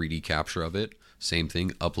full 3D capture of it. Same thing,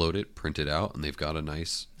 upload it, print it out, and they've got a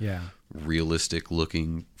nice, realistic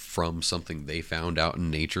looking from something they found out in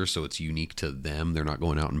nature, so it's unique to them. They're not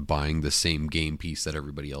going out and buying the same game piece that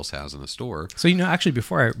everybody else has in a store. So actually,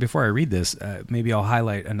 before I read this, maybe I'll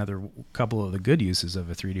highlight another couple of the good uses of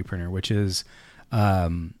a 3D printer, which is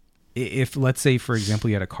if, let's say, for example,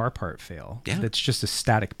 you had a car part fail that's just a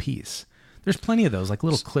static piece. There's plenty of those, like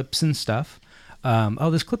little clips and stuff.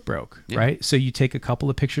 This clip broke, right? So you take a couple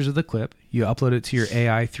of pictures of the clip, you upload it to your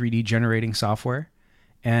AI 3D generating software,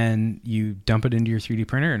 and you dump it into your 3D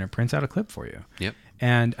printer, and it prints out a clip for you. Yep.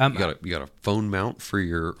 And you got a phone mount for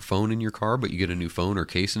your phone in your car, but you get a new phone or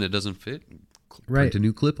case and it doesn't fit. Print a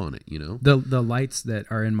new clip on it. The lights that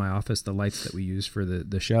are in my office, the lights that we use for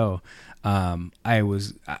the show, I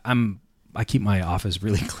keep my office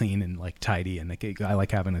really clean and like tidy, and I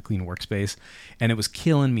like having a clean workspace. And it was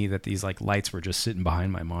killing me that these like lights were just sitting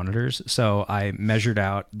behind my monitors. So I measured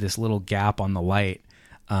out this little gap on the light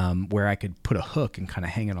where I could put a hook and kind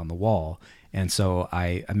of hang it on the wall. And so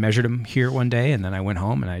I measured them here one day, and then I went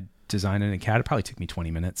home and I designed it in CAD. It probably took me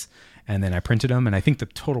 20 minutes. And then I printed them, and I think the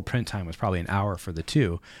total print time was probably an hour for the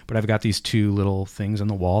two. But I've got these two little things on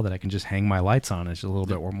the wall that I can just hang my lights on. It's a little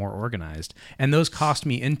bit more organized. And those cost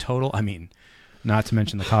me in total, I mean, not to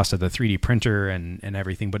mention the cost of the 3D printer and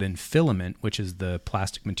everything, but in filament, which is the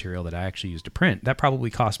plastic material that I actually use to print, that probably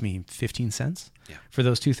cost me 15 cents for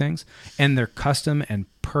those two things. And they're custom and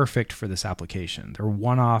perfect for this application. They're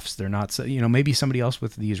one-offs. They're not, maybe somebody else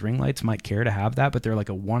with these ring lights might care to have that, but they're like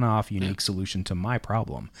a one-off unique solution to my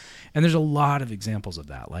problem. And there's a lot of examples of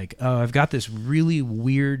that. Like, I've got this really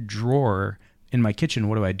weird drawer in my kitchen.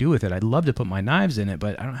 What do I do with it? I'd love to put my knives in it,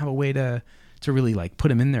 but I don't have a way to really like put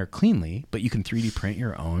them in there cleanly. But you can 3D print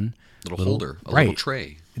your own little holder, little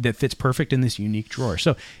tray that fits perfect in this unique drawer.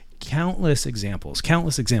 So countless examples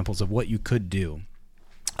of what you could do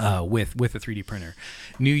with a 3D printer.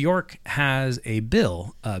 New York has a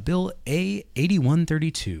bill, Bill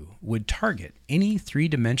A8132, would target any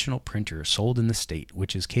three-dimensional printer sold in the state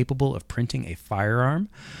which is capable of printing a firearm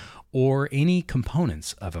or any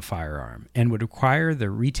components of a firearm, and would require the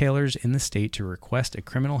retailers in the state to request a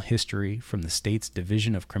criminal history from the state's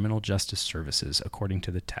Division of Criminal Justice Services, according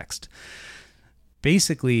to the text.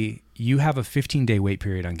 basically you have a 15-day wait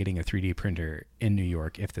period on getting a 3D printer in New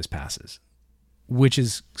York if this passes, which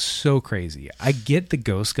is so crazy. I get the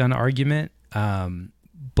ghost gun argument,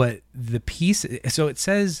 but the piece, so it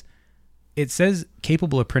says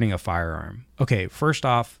capable of printing a firearm. Okay, first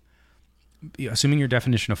off, assuming your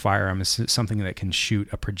definition of firearm is something that can shoot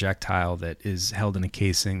a projectile that is held in a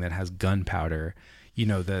casing that has gunpowder,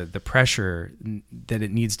 the pressure that it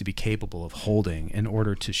needs to be capable of holding in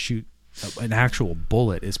order to shoot an actual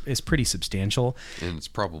bullet is pretty substantial. And it's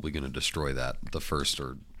probably going to destroy that the first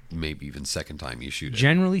or maybe even second time you shoot it.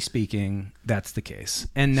 Generally speaking, that's the case.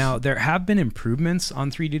 And now there have been improvements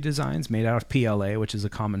on 3D designs made out of PLA, which is a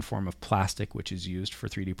common form of plastic which is used for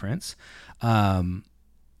 3D prints,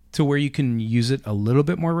 to where you can use it a little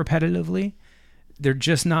bit more repetitively. They're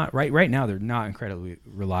just not right now. They're not incredibly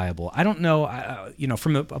reliable. I don't know,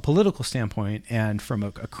 from a political standpoint and from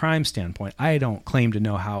a crime standpoint, I don't claim to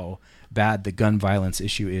know how bad the gun violence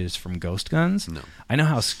issue is from ghost guns. No. I know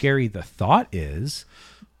how scary the thought is.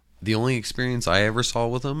 The only experience I ever saw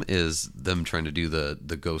with them is them trying to do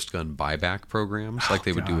the ghost gun buyback programs like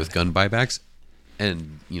they would do with gun buybacks.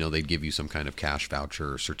 And, they'd give you some kind of cash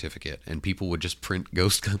voucher or certificate, and people would just print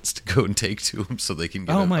ghost guns to go and take to them so they can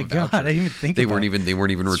get oh a my voucher. God, I didn't even think they weren't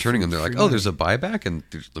even returning them. They're like, oh, there's a buyback, and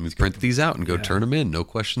let me print these out and go turn them in. No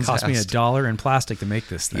questions asked. Cost me $1 in plastic to make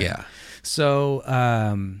this thing. Yeah. So,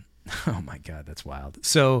 oh my God, that's wild.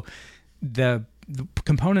 So the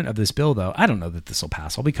component of this bill, though, I don't know that this will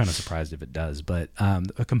pass. I'll be kind of surprised if it does. But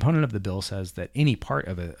a component of the bill says that any part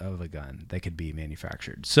of a gun that could be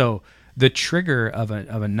manufactured. So the trigger of a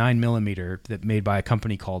 9mm that made by a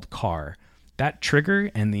company called Carr, that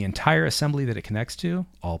trigger and the entire assembly that it connects to,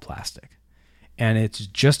 all plastic. And it's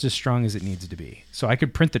just as strong as it needs to be. So I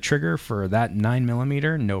could print the trigger for that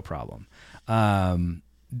 9mm, no problem. You're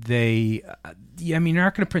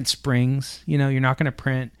not going to print springs. You're not going to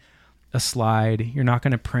print a slide. You're not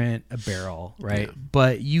going to print a barrel, right? Yeah.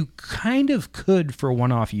 But you kind of could for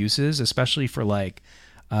one-off uses, especially for like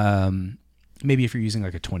maybe if you're using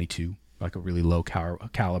like a 22, like a really low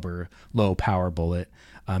caliber, low power bullet.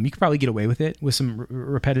 You could probably get away with it with some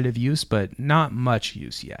repetitive use, but not much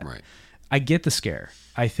use yet. Right. I get the scare.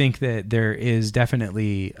 I think that there is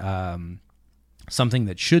definitely something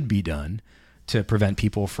that should be done to prevent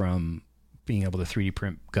people from being able to 3D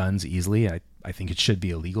print guns easily. I think it should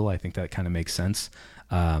be illegal. I think that kind of makes sense,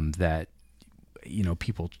 that,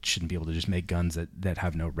 people shouldn't be able to just make guns that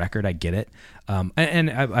have no record. I get it. And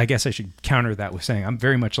I guess I should counter that with saying I'm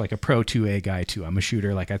very much like a pro 2A guy too. I'm a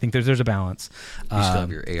shooter. Like I think there's a balance. You still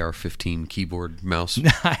have your AR-15 keyboard mouse?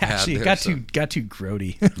 I actually got too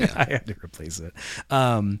grody. Yeah. I had to replace it.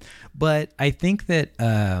 But I think that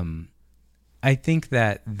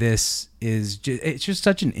this is it's just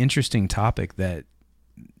such an interesting topic that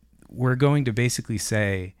we're going to basically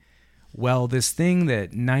say, well, this thing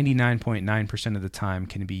that 99.9% of the time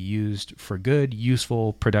can be used for good,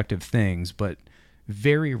 useful, productive things, but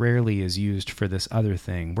very rarely is used for this other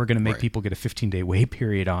thing. We're going to make people get a 15-day wait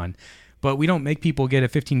period on, but we don't make people get a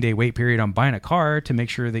 15-day wait period on buying a car to make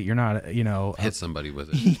sure that you're not, hit somebody with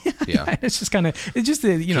it. Yeah. It's just a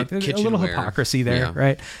little hypocrisy there. Yeah.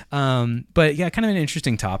 Right. But yeah, kind of an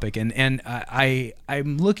interesting topic. And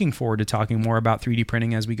I'm looking forward to talking more about 3D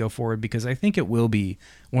printing as we go forward, because I think it will be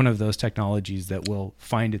one of those technologies that will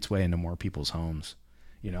find its way into more people's homes,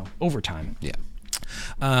 over time. Yeah.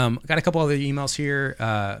 Got a couple other emails here.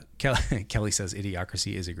 Kelly says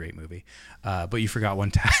Idiocracy is a great movie, but you forgot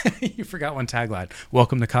one tagline.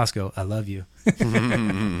 Welcome to Costco. I love you.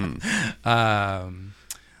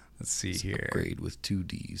 Let's see here. Upgrade with 2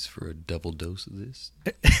 Ds for a double dose of this.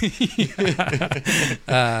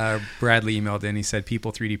 Bradley emailed in. He said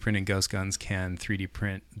people 3D printing ghost guns can 3D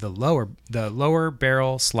print the lower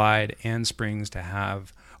barrel, slide, and springs can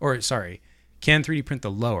 3D print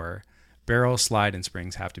the lower barrel, slide, and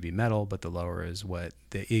springs have to be metal, but the lower is what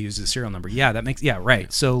it uses the serial number. Yeah, that makes right. Yeah.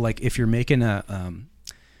 So like if you're making a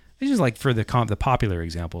this is like for the popular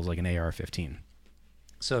examples like an AR-15.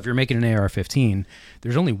 So if you're making an AR-15,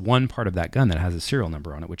 there's only one part of that gun that has a serial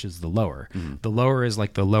number on it, which is the lower. Mm-hmm. The lower is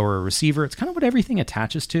like the lower receiver. It's kind of what everything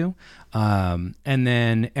attaches to. And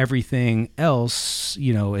then everything else,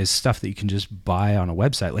 is stuff that you can just buy on a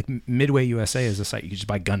website. Like Midway USA is a site you can just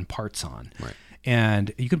buy gun parts on. Right.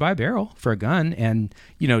 And you could buy a barrel for a gun, and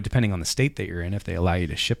depending on the state that you're in, if they allow you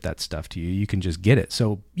to ship that stuff to you, you can just get it.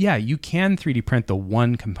 So yeah, you can 3D print the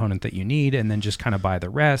one component that you need and then just kind of buy the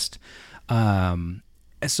rest.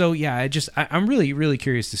 So yeah, I'm really, really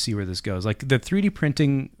curious to see where this goes. Like the 3D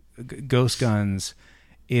printing ghost guns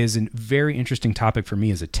is a very interesting topic for me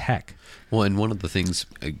as a tech. Well, and one of the things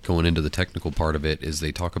going into the technical part of it is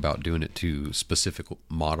they talk about doing it to specific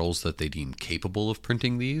models that they deem capable of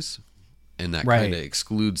printing these. And that kind of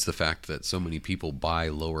excludes the fact that so many people buy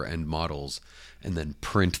lower end models and then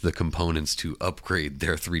print the components to upgrade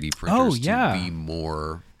their 3D printers to be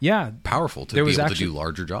more powerful, to be able to do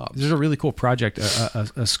larger jobs. There's a really cool project.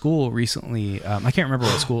 A school recently, I can't remember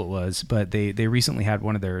what school it was, but they recently had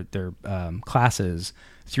one of their classes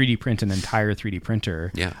 3D print an entire 3D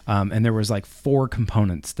printer. Yeah. And there was like 4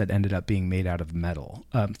 components that ended up being made out of metal.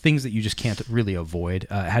 Things that you just can't really avoid. It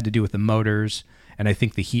had to do with the motors, and I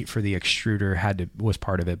think the heat for the extruder was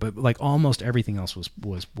part of it. But like almost everything else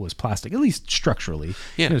was plastic, at least structurally.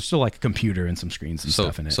 Yeah. There's still like a computer and some screens and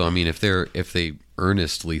stuff in it. So I mean, if they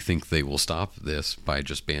earnestly think they will stop this by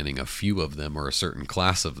just banning a few of them or a certain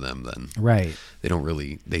class of them, then they don't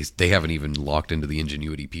really they haven't even locked into the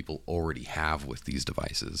ingenuity people already have with these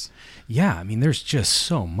devices. Yeah, I mean, there's just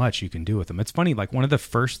so much you can do with them. It's funny, like one of the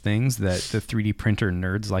first things that the 3D printer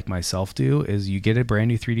nerds like myself do is you get a brand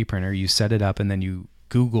new 3D printer, you set it up, and then you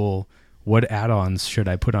Google what add-ons should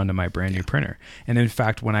I put onto my brand new printer. And in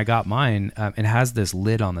fact, when I got mine, it has this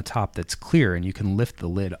lid on the top that's clear, and you can lift the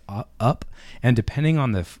lid up. And depending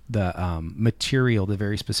on the material, the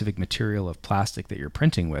very specific material of plastic that you're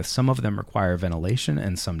printing with, some of them require ventilation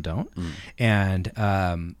and some don't.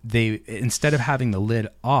 And they, instead of having the lid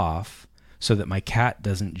off so that my cat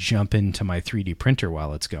doesn't jump into my 3D printer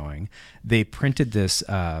while it's going, they printed this,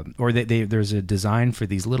 there's a design for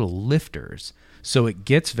these little lifters. So it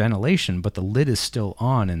gets ventilation, but the lid is still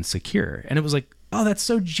on and secure. And it was like, oh, that's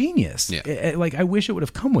so genius. Yeah. Like, I wish it would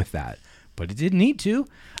have come with that, but it didn't need to.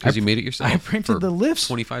 Because you made it yourself. I printed the lifts.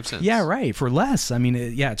 25 cents. Yeah, right. For less. I mean,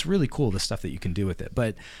 it's really cool, the stuff that you can do with it.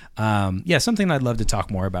 But something I'd love to talk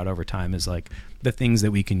more about over time is like the things that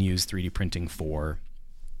we can use 3D printing for.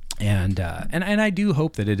 And I do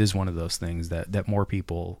hope that it is one of those things that more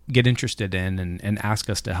people get interested in and ask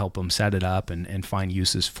us to help them set it up and find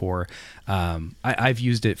uses for. I've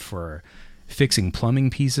used it for fixing plumbing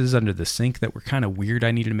pieces under the sink that were kind of weird.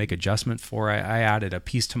 I needed to make adjustment for. I added a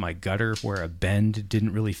piece to my gutter where a bend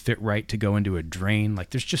didn't really fit right to go into a drain. Like,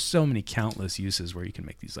 there's just so many countless uses where you can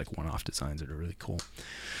make these like one-off designs that are really cool.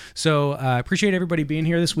 So I appreciate everybody being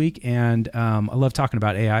here this week, and I love talking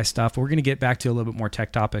about AI stuff. We're going to get back to a little bit more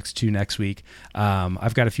tech topics too next week.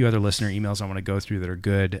 I've got a few other listener emails I want to go through that are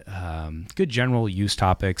good general use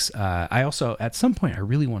topics. I also, at some point, I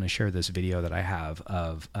really want to share this video that I have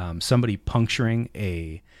of somebody puncturing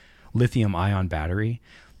a lithium-ion battery,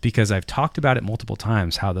 because I've talked about it multiple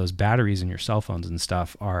times, how those batteries in your cell phones and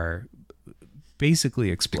stuff are basically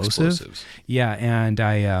explosives. Yeah, and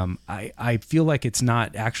I feel like it's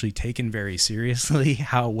not actually taken very seriously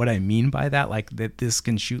what I mean by that, like that this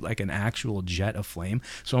can shoot like an actual jet of flame.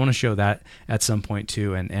 So I want to show that at some point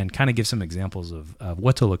too, and kind of give some examples of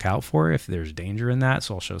what to look out for if there's danger in that.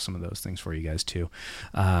 So I'll show some of those things for you guys too.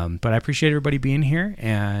 But I appreciate everybody being here,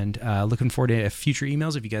 and looking forward to future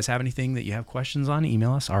emails. If you guys have anything that you have questions on,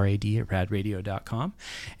 email us, rad@radradio.com,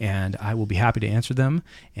 and I will be happy to answer them,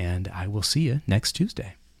 and I will see you next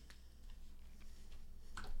Tuesday.